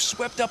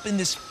swept up in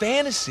this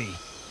fantasy,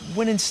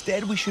 when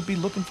instead we should be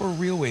looking for a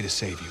real way to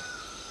save you.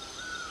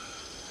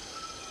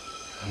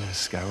 I'm gonna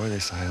scour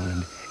this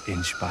island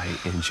inch by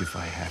inch if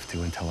I have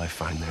to until I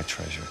find that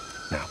treasure.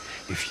 Now,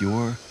 if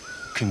you're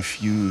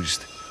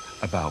confused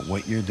about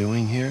what you're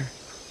doing here,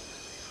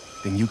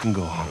 then you can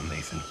go home,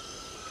 Nathan.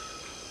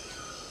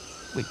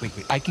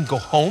 Wait. I can go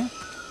home?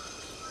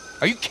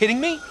 Are you kidding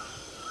me?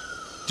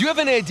 Do you have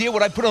any idea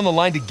what I put on the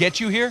line to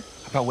get you here?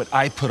 About what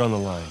I put on the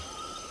line,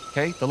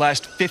 okay? The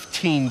last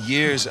 15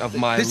 years of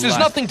my life. This has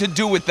nothing to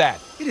do with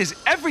that. It has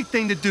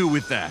everything to do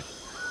with that.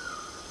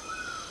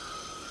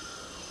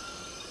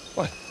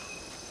 What?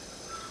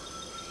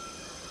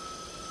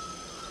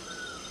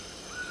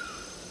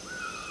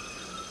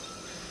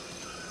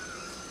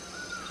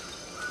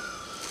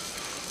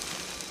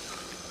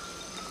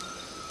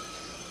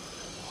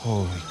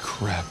 Holy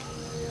crap.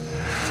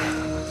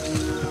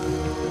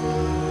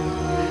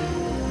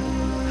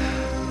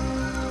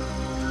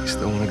 You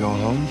still want to go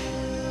home?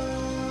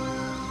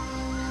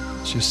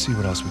 Let's just see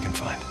what else we can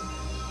find.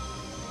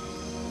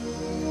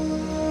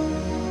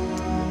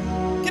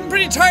 Getting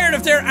pretty tired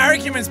of their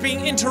arguments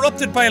being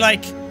interrupted by,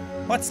 like,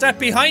 what's that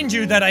behind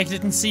you that I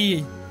didn't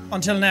see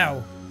until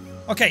now?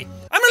 Okay,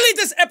 I'm gonna leave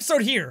this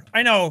episode here.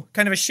 I know,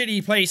 kind of a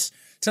shitty place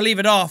to leave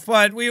it off,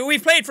 but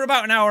we've played for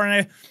about an hour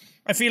and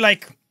I feel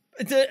like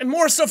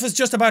more stuff is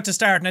just about to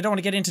start and I don't want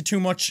to get into too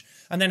much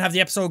and then have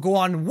the episode go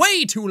on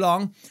way too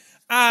long.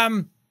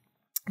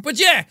 But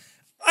yeah,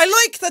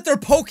 I like that they're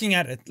poking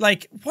at it.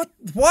 Like,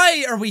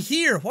 why are we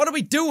here? What are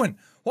we doing?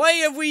 Why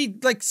have we,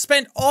 like,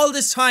 spent all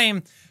this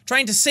time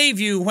trying to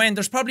save you when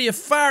there's probably a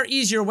far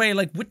easier way,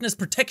 like witness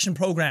protection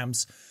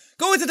programs?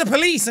 Go to the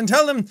police and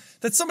tell them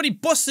that somebody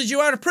busted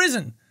you out of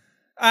prison.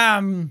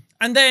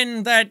 And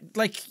then that,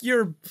 like,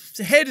 your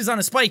head is on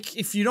a spike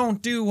if you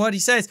don't do what he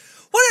says.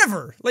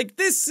 Whatever. Like,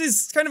 this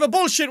is kind of a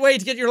bullshit way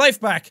to get your life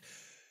back.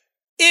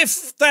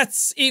 If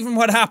that's even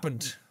what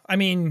happened. I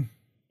mean,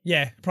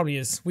 yeah, it probably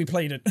is. We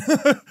played it.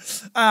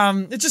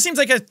 It just seems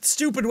like a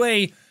stupid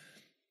way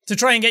to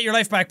try and get your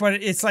life back, but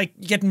it's like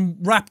getting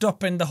wrapped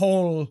up in the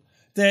whole,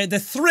 the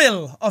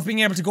thrill of being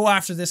able to go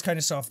after this kind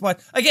of stuff.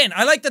 But again,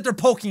 I like that they're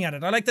poking at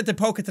it. I like that they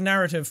poke at the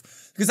narrative,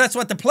 because that's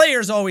what the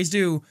players always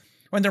do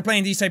when they're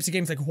playing these types of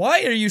games. Like,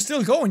 why are you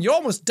still going? You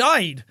almost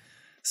died.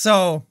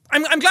 So,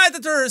 I'm glad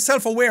that they're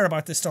self-aware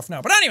about this stuff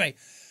now. But anyway,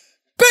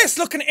 best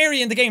looking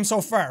area in the game so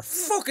far.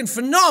 Fucking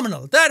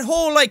phenomenal. That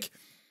whole, like,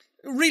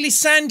 really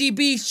sandy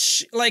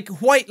beach, like,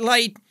 white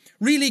light,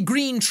 really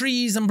green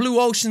trees and blue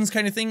oceans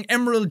kind of thing.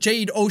 Emerald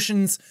jade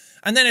oceans.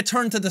 And then it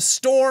turned to the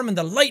storm and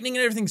the lightning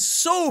and everything.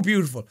 So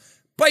beautiful.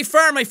 By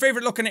far my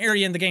favorite looking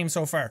area in the game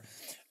so far.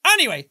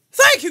 Anyway,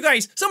 thank you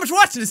guys so much for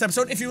watching this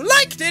episode. If you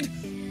liked it,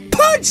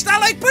 punch that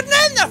like button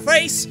in the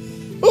face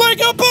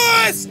like a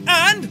boss,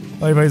 and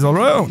high fives all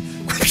around.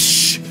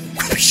 Whoosh,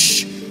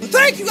 whoosh.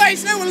 Thank you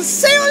guys, now we'll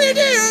see all you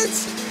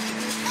dudes.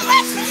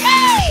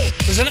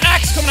 There's an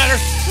axe coming at her.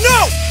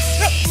 No,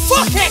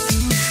 fuck it.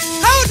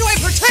 How do I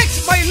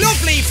protect my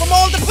lovely from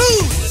all the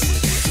poos?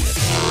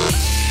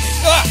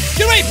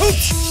 Get away,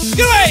 poops.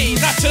 Get away.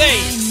 Not today.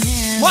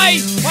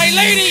 My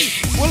lady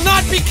will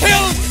not be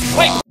killed.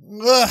 Wait.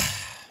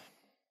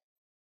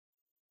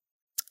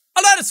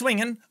 A lot of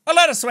swinging, a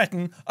lot of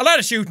sweating, a lot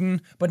of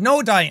shooting, but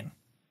no dying.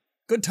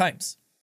 Good times.